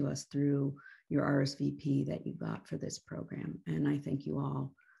connect to us through your RSVP that you got for this program. And I thank you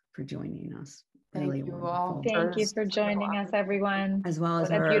all for joining us. Thank you all. Thank you for joining us, everyone. As well as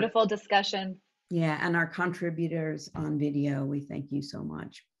what a beautiful discussion. Yeah, and our contributors on video, we thank you so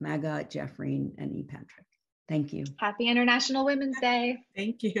much. Megha, Jeffreen, and E. Patrick. Thank you. Happy International Women's Day.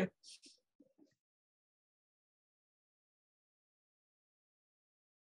 Thank you.